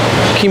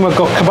keema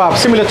kebab,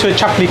 similar to a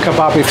chapli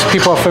kebab, if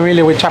people are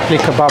familiar with chapli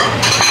kebab.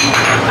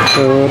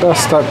 So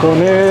that's that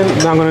going in.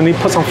 Now I'm going to need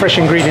to put some fresh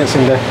ingredients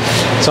in there.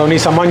 So I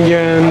need some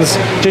onions,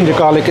 ginger,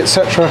 garlic,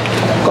 etc.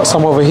 Got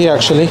some over here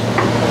actually.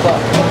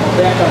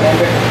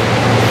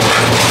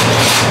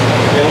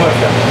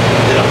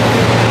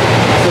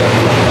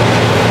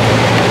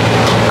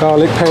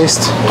 Garlic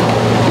paste.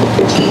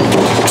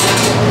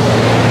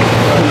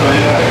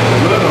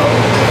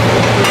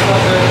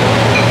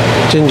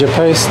 Ginger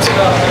paste.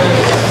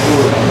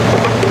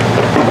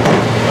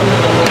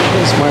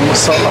 Here's my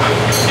masala.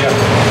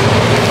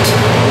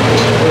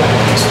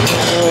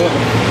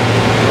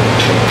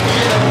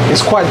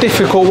 It's quite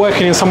difficult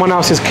working in someone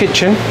else's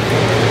kitchen,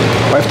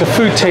 but if the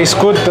food tastes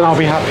good, then I'll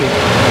be happy.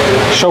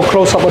 Show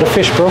close up of the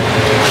fish, bro.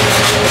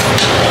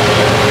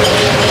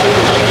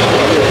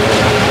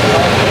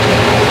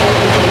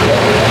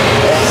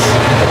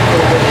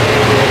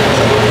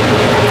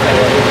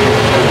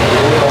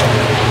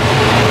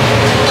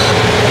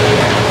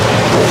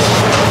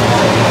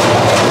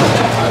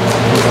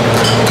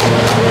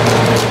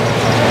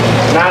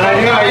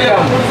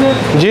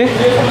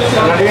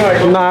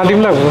 Nah,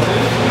 dim level.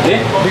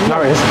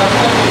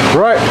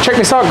 Right, check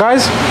this out,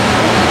 guys.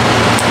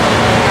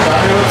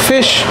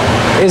 Fish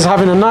is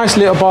having a nice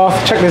little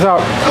bath. Check this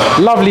out.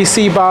 Lovely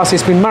sea bass.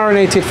 It's been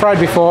marinated, fried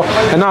before,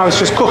 and now it's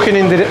just cooking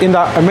in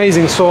that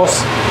amazing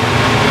sauce.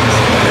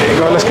 There you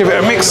go. Let's give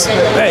it a mix.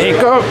 There you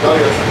go.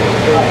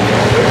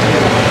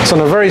 It's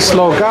on a very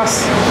slow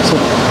gas. So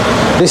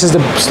this is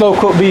the slow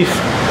cooked beef.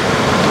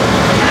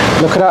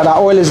 Look at that. That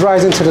oil is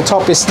rising to the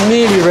top. It's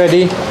nearly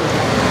ready.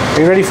 Are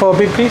you ready for a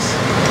big piece?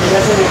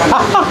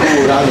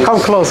 Come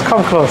close,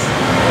 come close.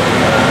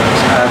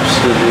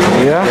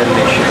 Absolutely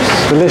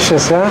delicious.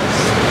 Delicious, yeah?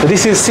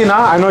 This is Sina.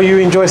 I know you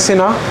enjoy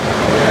Sina.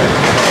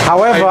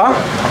 However,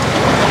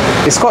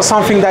 it's got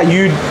something that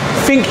you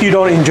think you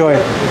don't enjoy.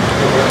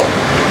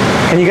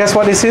 Can you guess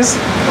what this is?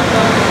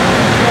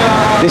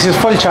 This is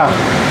fulcha,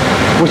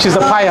 which is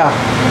the paya,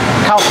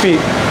 cow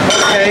feet.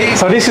 Okay.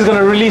 So this is going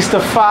to release the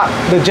fat,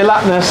 the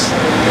gelatinous.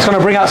 It's going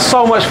to bring out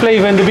so much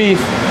flavor in the beef.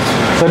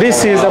 So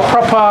this is a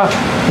proper,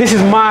 this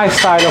is my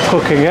style of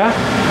cooking, yeah?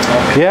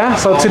 Yeah,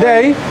 so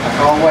today,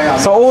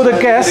 so all the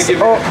guests,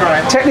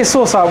 check this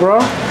sauce out,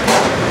 bro.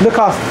 Look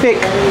how thick.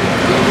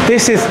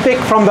 This is thick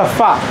from the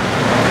fat.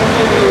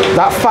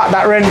 That fat,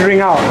 that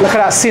rendering out. Look at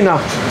that Sina.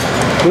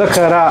 Look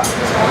at that.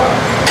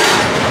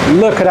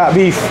 Look at that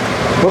beef.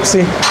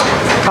 Whoopsie.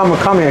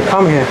 Come here,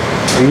 come here.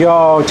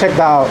 Yo, check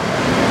that out.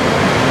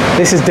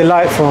 This is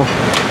delightful.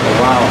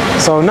 Wow.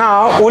 So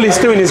now all it's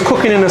doing is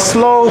cooking in a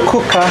slow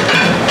cooker,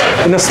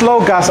 in a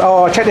slow gas.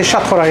 Oh, check this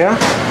shathora, yeah?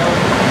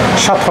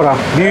 Shathora,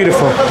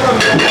 beautiful.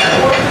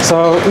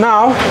 So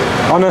now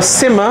on a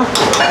simmer,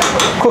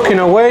 cooking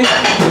away.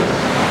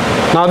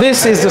 Now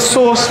this is the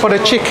sauce for the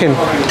chicken.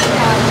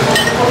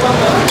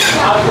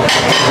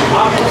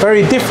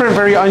 Very different,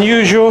 very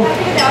unusual.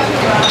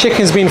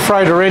 Chicken's been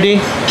fried already.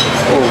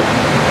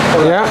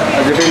 Yeah.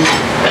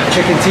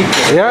 Chicken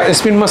tikka. Yeah,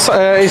 it's been what's we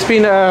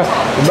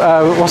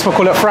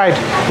call it, fried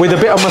with a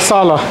bit of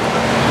masala.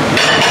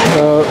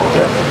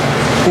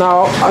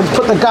 Now I'll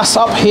put the gas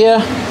up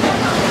here.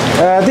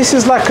 This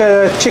is like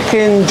a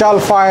chicken jal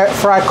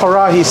fry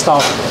karahi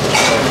style.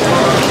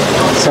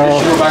 So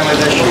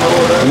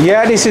Bangladeshi.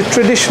 yeah, this is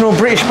traditional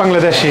British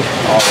Bangladeshi.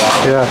 Oh,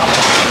 wow. Yeah.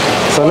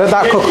 So let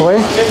that cook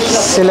away.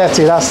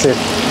 Sileti, that's it.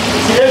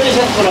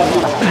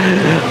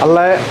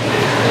 Allah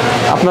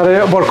আপনারে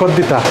বরকত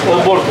দিতা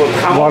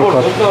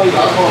বরকত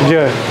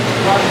yeah.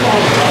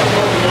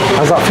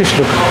 How's that fish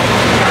look?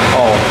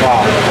 Oh,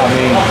 wow. I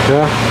mean,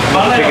 Yeah,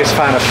 I'm the biggest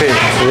fan of fish.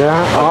 yeah.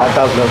 That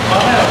does look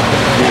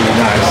really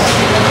nice.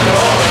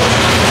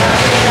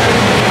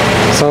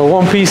 So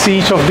one piece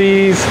each of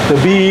these, the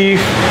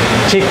beef,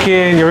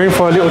 chicken, you're in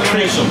for a little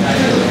treat.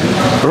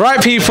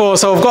 Right people,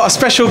 so we've got a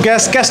special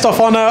guest of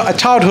honor, a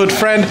childhood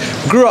friend,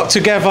 grew up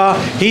together.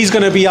 He's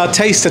going to be our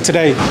taster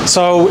today.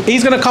 So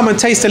he's going to come and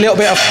taste a little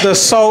bit of the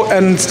salt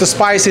and the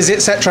spices,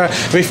 etc.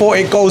 before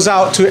it goes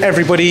out to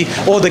everybody,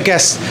 all the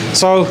guests.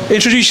 So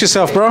introduce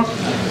yourself, bro.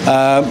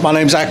 My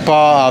name's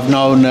Akbar. I've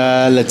known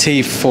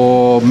Latif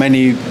for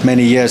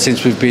many years,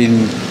 since we've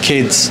been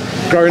kids.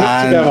 Growing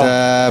up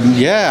together.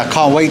 Yeah, I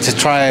can't wait to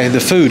try the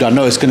food. I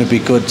know it's going to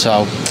be good,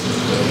 so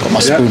got my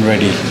spoon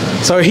ready.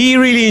 So he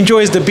really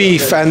enjoys the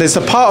beef, and there's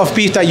a part of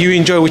beef that you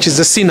enjoy, which is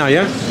the Sina,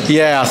 yeah?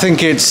 Yeah, I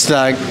think it's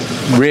like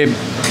rib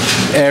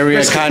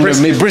area,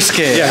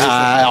 brisket.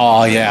 Yeah,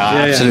 oh yeah,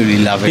 I absolutely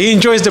love it. He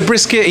enjoys the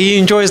brisket, he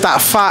enjoys that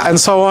fat and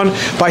so on,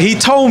 but he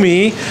told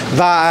me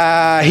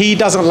that he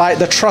doesn't like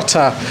the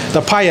trotter,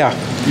 the paya.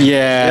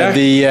 Yeah,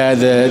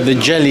 the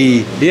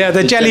jelly. Yeah,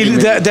 the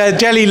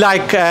jelly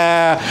like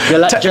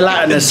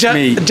gelatinous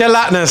meat.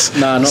 Gelatinous.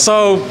 No, not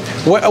so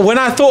when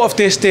I thought of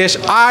this dish,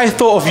 I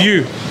thought of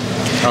you.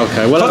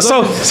 Okay, well,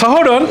 So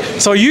hold on.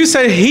 So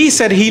he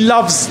said he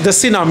loves the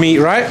Sina meat,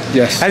 right?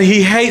 Yes. And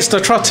he hates the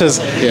trotters.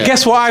 Yeah.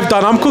 Guess what I've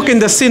done? I'm cooking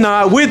the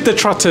Sina with the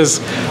trotters.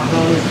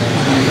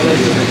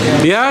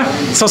 Yeah?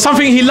 So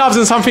something he loves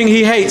and something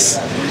he hates.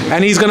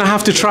 and he's gonna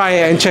have to try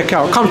it and check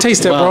out. Come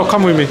taste it, bro.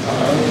 Come with me.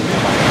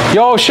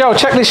 Yo, Shell,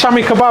 check this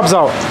Shami kebabs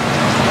out.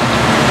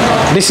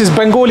 This is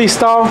Bengali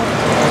style,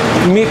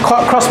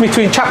 cross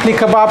between chapli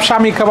kebab,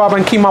 Shami kebab,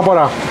 and keema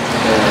bora.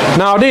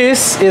 Now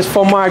this is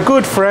for my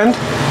good friend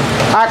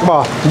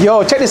Akbar.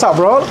 Yo, check this out,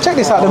 bro. Check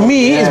this out. The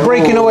meat is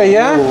breaking away,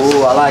 yeah?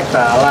 Ooh, I like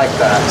that. I like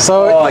that.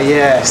 So,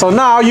 so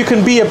now you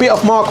can be a bit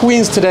of Mark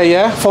Wiens today,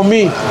 yeah? For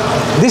me,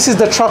 this is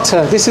the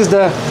trotter. This is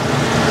the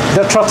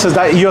trotters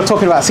that you're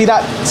talking about. See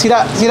that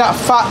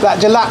fat, that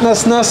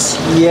gelatinousness?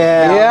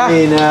 Yeah. I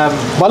mean,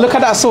 but look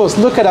at that sauce.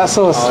 Look at that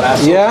sauce. Oh, that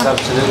sauce, yeah.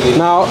 Absolutely.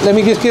 Now let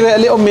me just give it a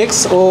little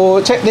mix.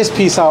 Or check this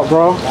piece out,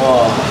 bro.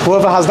 Oh.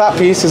 Whoever has that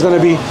piece is gonna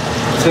be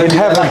in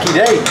heaven. Lucky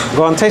day.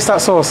 Go on, taste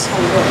that sauce.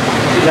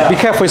 Be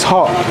careful, it's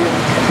hot.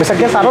 But I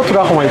guess I don't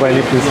know my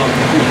body, please.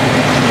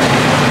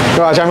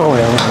 Go on, jam. Oh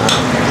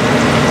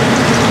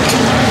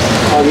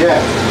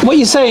yeah. What are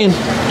you saying?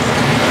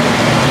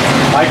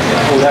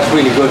 Oh, that's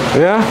really good.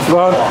 Yeah. Go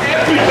on.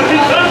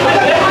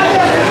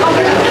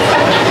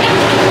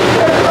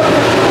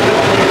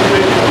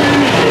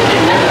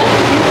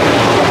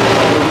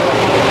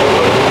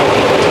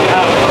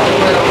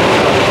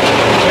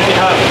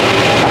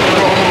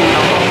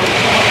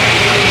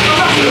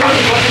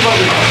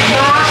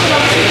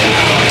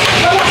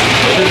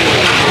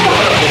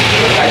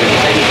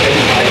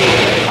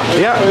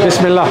 Yeah,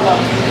 Bismillah.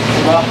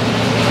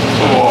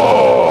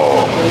 Oh.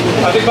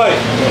 Latif bhai,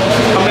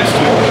 come next to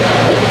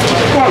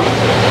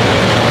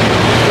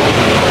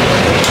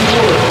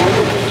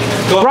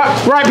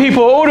Right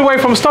people, all the way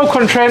from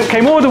Stoke-on-Trent,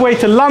 came all the way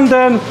to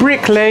London,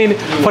 Brick Lane,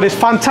 for this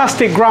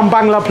fantastic Graam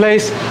Bangla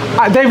place.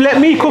 They've let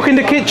me cook in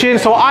the kitchen,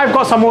 so I've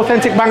got some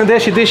authentic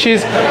Bangladeshi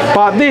dishes,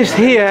 but this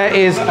here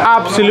is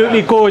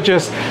absolutely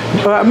gorgeous.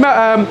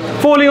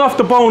 Falling off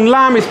the bone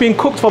lamb, it's been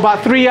cooked for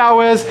about 3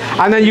 hours,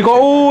 and then you got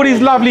all these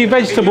lovely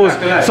vegetables.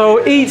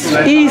 So east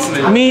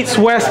meets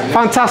west,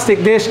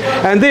 fantastic dish.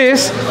 And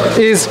this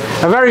is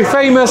a very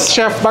famous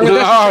chef,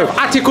 Bangladeshi chef,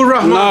 Atikur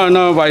Rahman.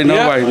 No. How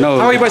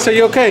are you, boy? So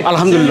you okay?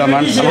 Alhamdulillah,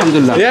 man.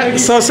 Alhamdulillah. Yeah,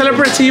 so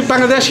celebrity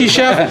Bangladeshi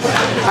chef,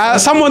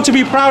 someone to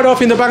be proud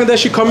of in the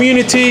Bangladeshi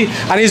community,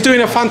 and he's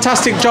doing a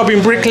fantastic job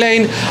in Brick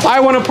Lane. I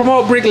want to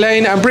promote Brick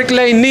Lane, and Brick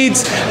Lane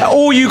needs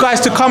all you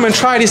guys to come and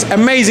try this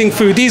amazing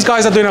food. These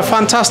guys are doing a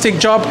fantastic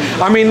job.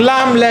 I mean,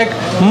 lamb leg,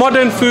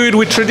 modern food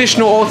with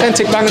traditional,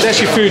 authentic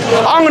Bangladeshi food.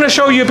 I'm going to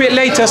show you a bit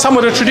later some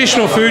of the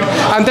traditional food,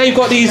 and they've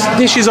got these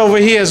dishes over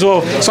here as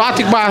well. So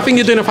Atik Bhai, I think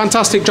you're doing a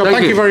fantastic job.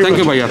 Thank you very much.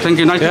 Thank you, Bhaiya. Thank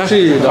you. Nice to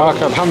see you.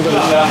 Okay,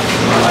 alhamdulillah.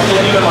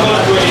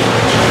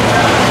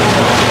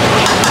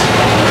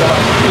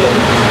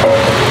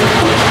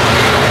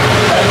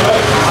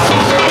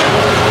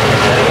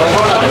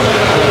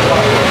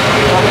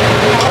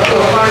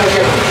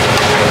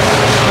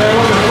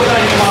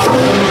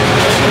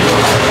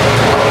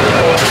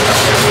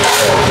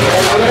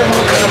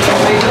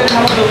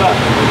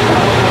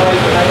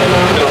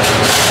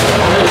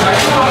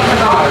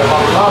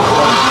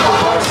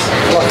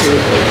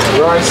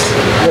 Rice,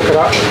 look at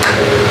that.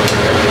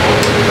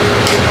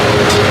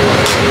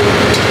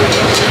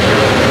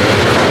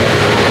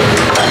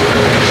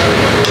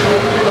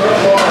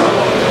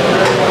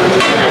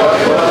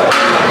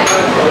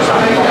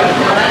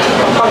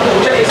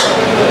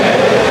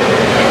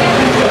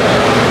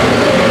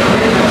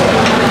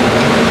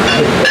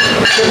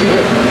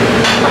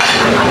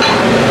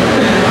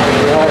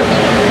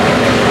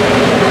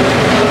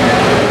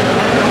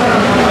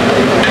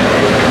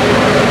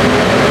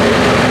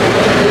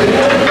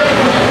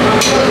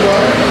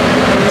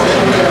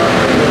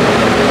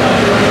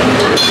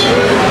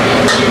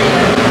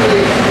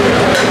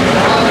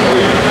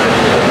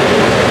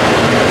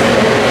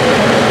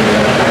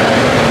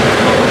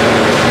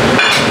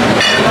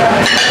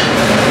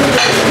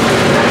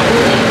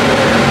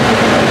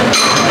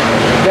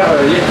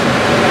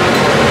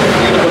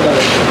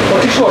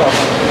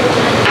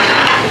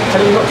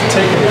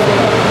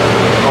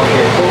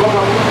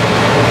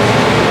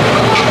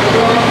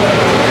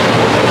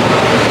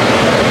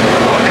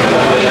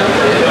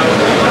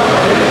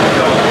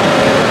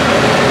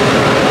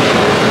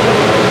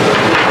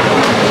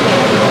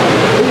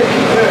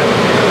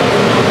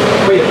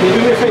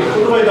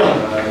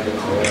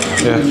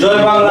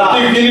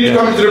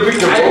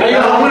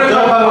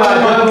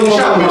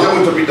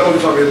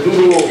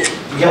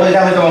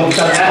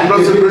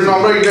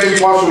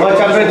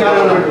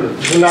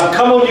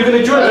 Come on, you can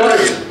enjoy it.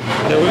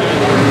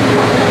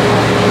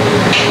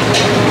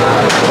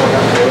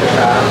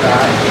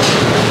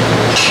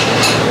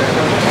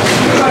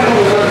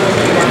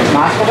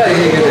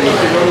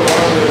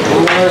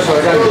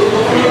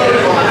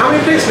 How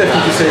many plates left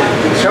did you say?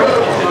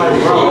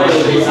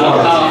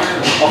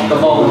 Off the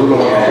ball.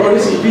 Bro,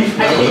 this is beef.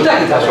 Bro,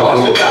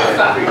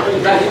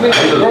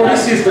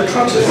 this is the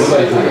trotters.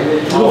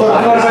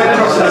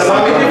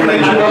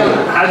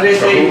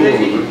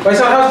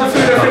 So how's the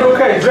food? Everything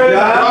okay?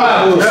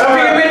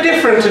 Something a bit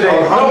different today.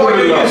 Not what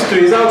you used to.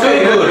 Is that okay?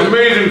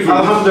 Amazing food.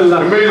 Alhamdulillah.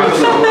 Amazing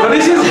food. But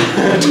this is.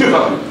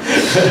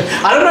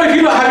 I don't know if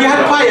you know. Have you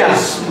had paya?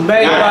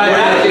 Very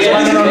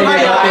This is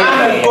paya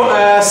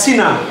and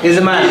sina. He's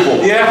a man.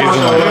 Yeah.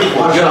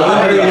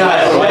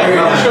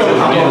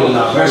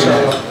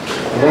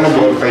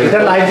 এটা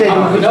live যাই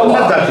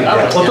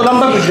কত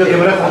লম্বা video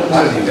camera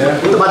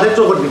তো বাদে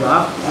তো করবি না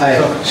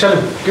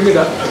Shalim, give me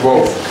that.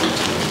 Whoa.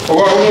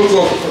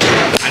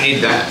 I need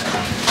that.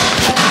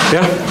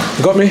 Yeah,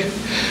 got me.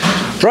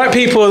 Right,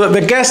 people,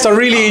 the guests are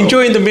really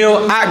enjoying the meal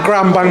at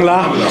Graam Bangla.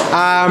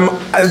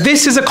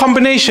 This is a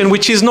combination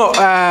which is not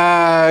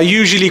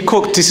usually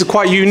cooked. This is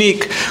quite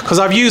unique because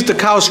I've used the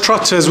cow's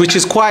trotters, which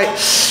is quite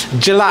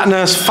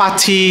gelatinous,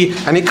 fatty,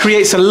 and it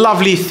creates a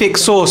lovely thick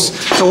sauce.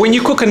 So when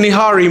you cook a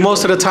nihari,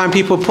 most of the time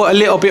people put a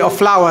little bit of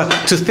flour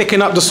to thicken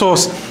up the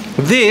sauce.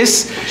 This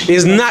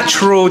is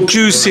natural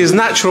juices,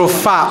 natural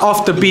fat off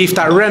the beef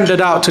that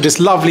rendered out to this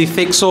lovely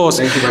thick sauce,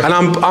 and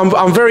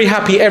I'm very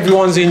happy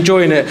everyone's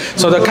enjoying it.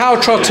 So the cow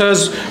trotters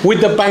with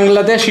the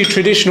Bangladeshi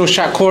traditional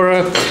shakora.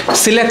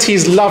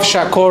 Siletis love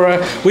shakora.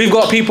 We've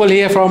got people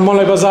here from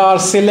Molay Bazaar,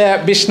 Silet,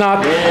 Bishnat,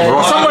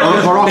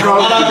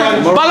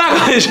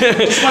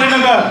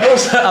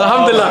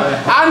 Alhamdulillah,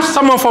 and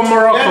someone from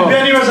Morocco,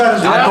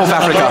 And North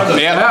Africa.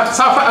 Yeah.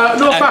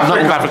 North Africa.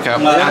 North Africa.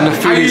 And the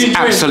food is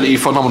absolutely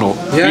phenomenal.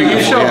 Yeah, you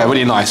Beautiful. sure? Yeah,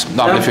 really nice.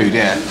 Lovely food,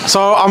 yeah. So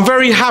I'm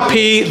very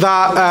happy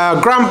that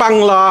Graam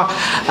Bangla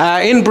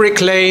in Brick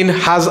Lane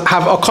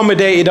have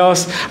accommodated us,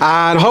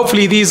 and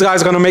hopefully these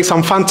guys are going to make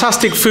some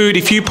fantastic food.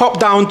 If you pop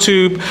down to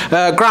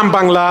Graam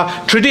Bangla,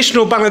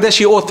 traditional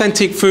Bangladeshi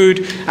authentic food,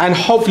 and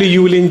hopefully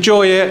you will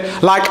enjoy it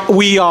like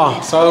we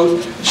are. So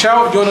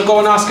Shao, do you want to go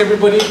and ask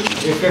everybody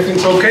if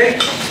everything's okay?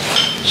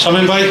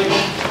 Shamin bhai.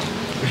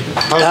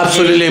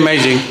 Absolutely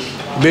amazing.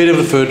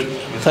 Beautiful food.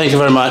 Thank you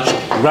very much.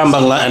 Graam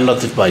Bangla and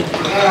Latif bhai.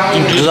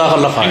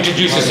 Jazakallah khair.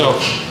 Introduce yourself.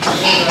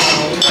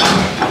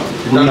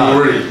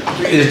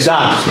 It's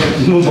done.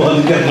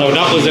 No,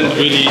 that wasn't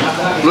really.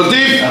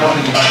 Latif,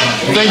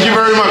 thank you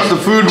very much. The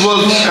food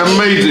was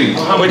amazing.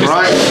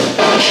 Right?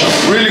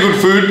 Really good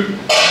food.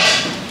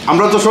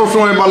 আমরা তো সব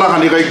সময় বালা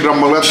খানি খাই গ্রাম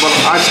বাংলায়,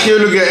 আজকে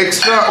হলো গিয়ে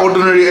এক্সট্রা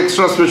অর্ডিনারি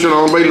এক্সট্রা স্পেশাল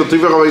আমার ভাই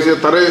লতিফে খাওয়াইছে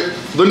তারে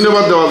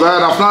ধন্যবাদ দেওয়া যায়।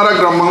 আর আপনারা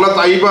গ্রাম বাংলাত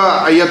আইবা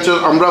আইয়া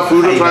আমরা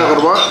ফুডও ট্রাই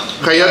করবা,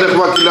 খাইয়া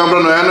দেখবা কিলা আমরা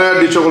নয়া নয়া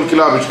ডিশ সকল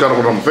কিলা আবিষ্কার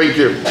করলাম। Thank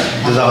you.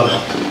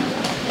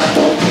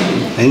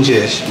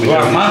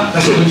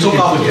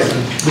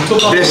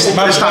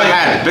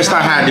 Best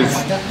I had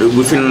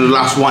within the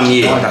last 1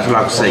 year. That's what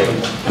I could say.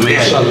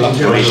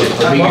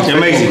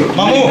 Amazing.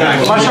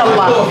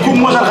 মাশাআল্লাহ খুব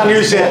মজার খানি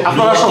হইছে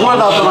আপনারা সময়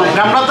দাও তো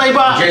গ্রামলা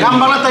তাইবা গ্রাম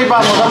বাংলা তাইবা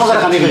মজা মজার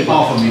খানি খাইবা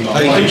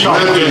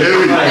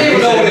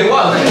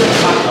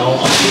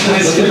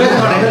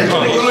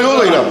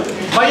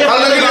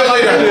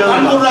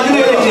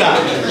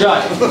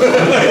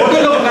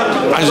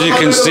As you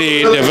can see,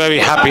 they're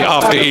very happy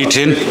after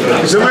eating.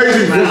 It's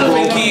amazing.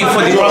 Thank you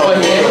for the offer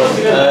here.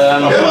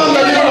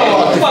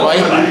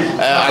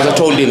 As I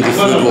told him, the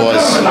food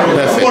was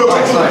perfect.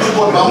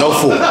 No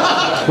food.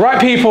 Right,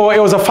 people,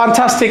 it was a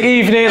fantastic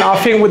evening. I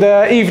think the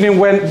evening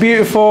went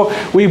beautiful.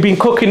 We've been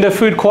cooking the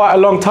food quite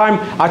a long time.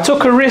 I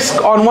took a risk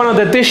on one of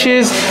the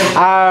dishes.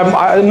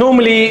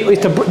 Normally,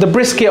 the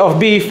brisket of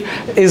beef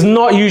is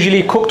not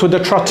usually cooked with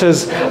the trotters,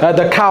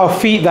 the cow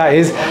feet that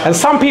is, and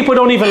some people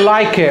don't even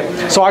like it.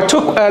 So I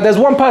took,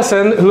 there's one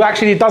person who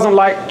actually doesn't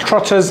like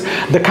trotters,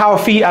 the cow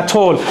feet at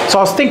all. So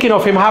I was thinking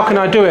of him, how can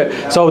I do it?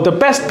 So the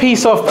best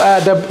piece of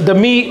the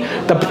meat,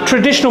 the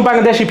traditional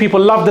Bangladeshi people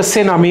love the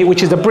sina meat,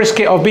 which is the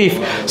brisket of beef.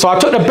 So I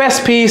took the best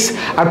piece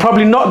and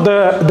probably not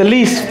the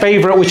least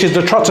favorite, which is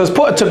the trotters,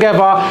 put it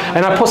together,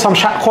 and I put some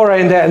shakora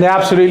in there, and they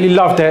absolutely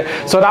loved it.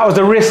 So that was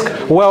the risk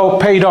well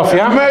paid off,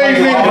 yeah?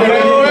 Amazing.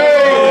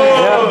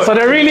 So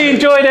they really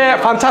enjoyed it.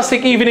 Fantastic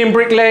evening in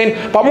Brick Lane.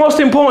 But most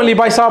importantly,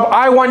 Baisab,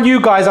 I want you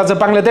guys as a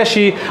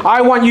Bangladeshi, I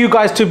want you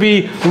guys to be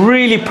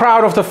really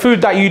proud of the food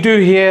that you do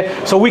here,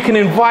 so we can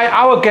invite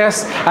our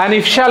guests. And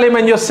if Shalim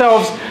and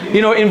yourselves,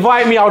 you know,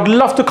 invite me, I would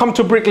love to come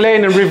to Brick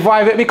Lane and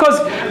revive it, because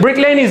Brick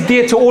Lane is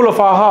dear to all of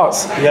our hearts.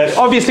 Yes.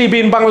 Obviously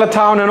being Bangla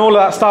town and all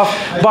of that stuff,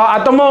 but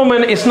at the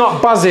moment it's not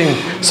buzzing.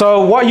 So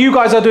what you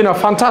guys are doing a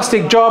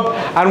fantastic job,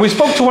 and we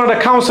spoke to one of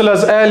the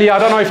councillors earlier. I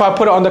don't know if I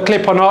put it on the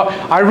clip or not.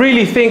 I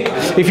really think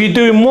if you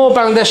do more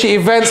Bangladeshi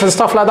events and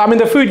stuff like that, I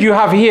mean, the food you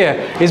have here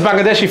is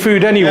Bangladeshi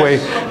food anyway.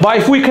 Yes. But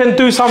if we can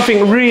do something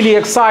really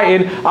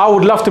exciting, I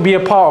would love to be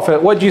a part of it.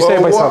 What do you say,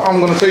 myself? What I'm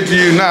going to say to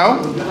you now,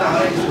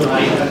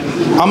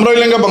 আমরা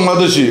ইলাঙ্গা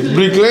Bangladeshi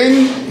brick lane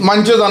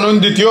মানছে জানুন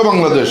দ্বিতীয়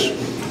বাংলাদেশ,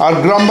 আর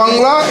গ্রাম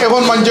বাংলা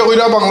এখন মানছে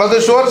কইরা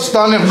বাংলাদেশের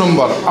স্থান 1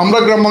 নম্বর। আমরা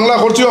গ্রাম বাংলা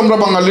করছি, আমরা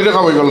বাঙালিরে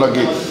খাওয়াইবার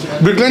লাগি।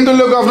 ব্রিক লেন তো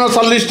লোক আপনার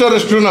 40টা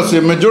রেস্টুরেন্ট আছে,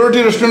 মেজরিটি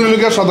রেস্টুরেন্ট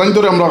লোক সাধারণত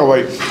আমরা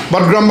খাওয়াই,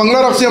 বাট গ্রাম বাংলা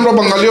রাখছি আমরা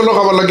বাঙালিও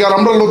খাবার লাগি। আর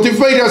আমরা লতিফ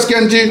ভাই আজকে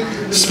আনছি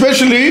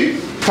specially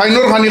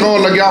Tainor khani khawa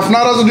lagi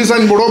afnara jodi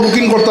sain bodo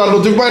booking korta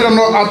Latif bhai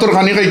ramno ator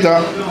khani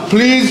khaita,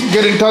 please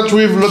get in touch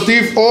with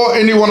Latif or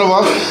any one of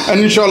us,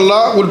 and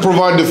inshallah we'll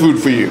provide the food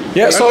for you.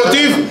 Yeah, so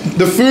Latif,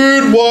 the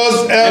food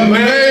was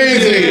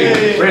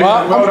amazing.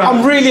 Well,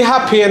 I'm really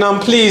happy and I'm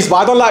pleased, but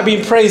I don't like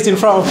being praised in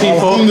front of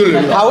people.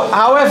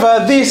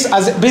 However, this,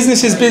 as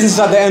business is business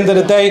at the end of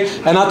the day,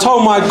 and I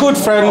told my good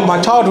friend,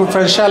 my childhood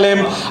friend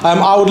Shalim,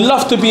 I would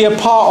love to be a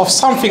part of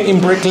something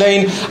in Brick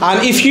Lane.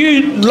 And if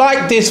you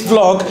like this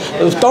vlog,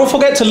 don't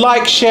forget to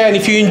like, share, and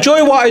if you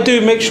enjoy what I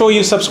do, make sure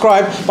you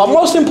subscribe. But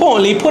most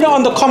importantly, put it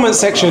on the comment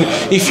section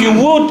if you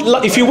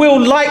will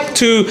like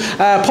to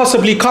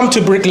possibly come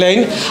to Brick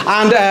Lane.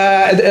 And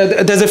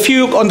there's a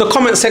few on the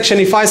comment section.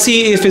 If I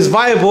see if it's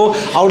viable,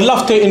 I would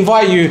love to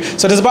invite you.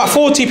 So there's about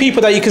 40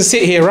 people that you can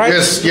sit here, right?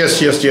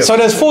 Yes. So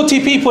there's 40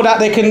 people that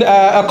they can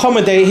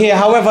accommodate here.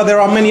 However, there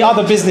are many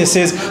other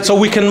businesses, so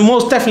we can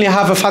most definitely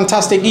have a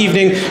fantastic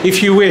evening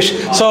if you wish.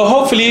 So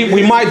hopefully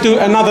we might do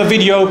another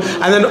video,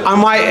 and then I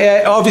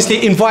might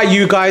obviously invite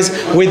you guys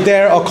with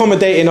their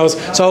accommodating us.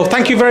 So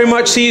thank you very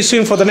much. See you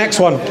soon for the next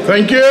one.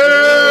 Thank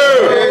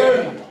you.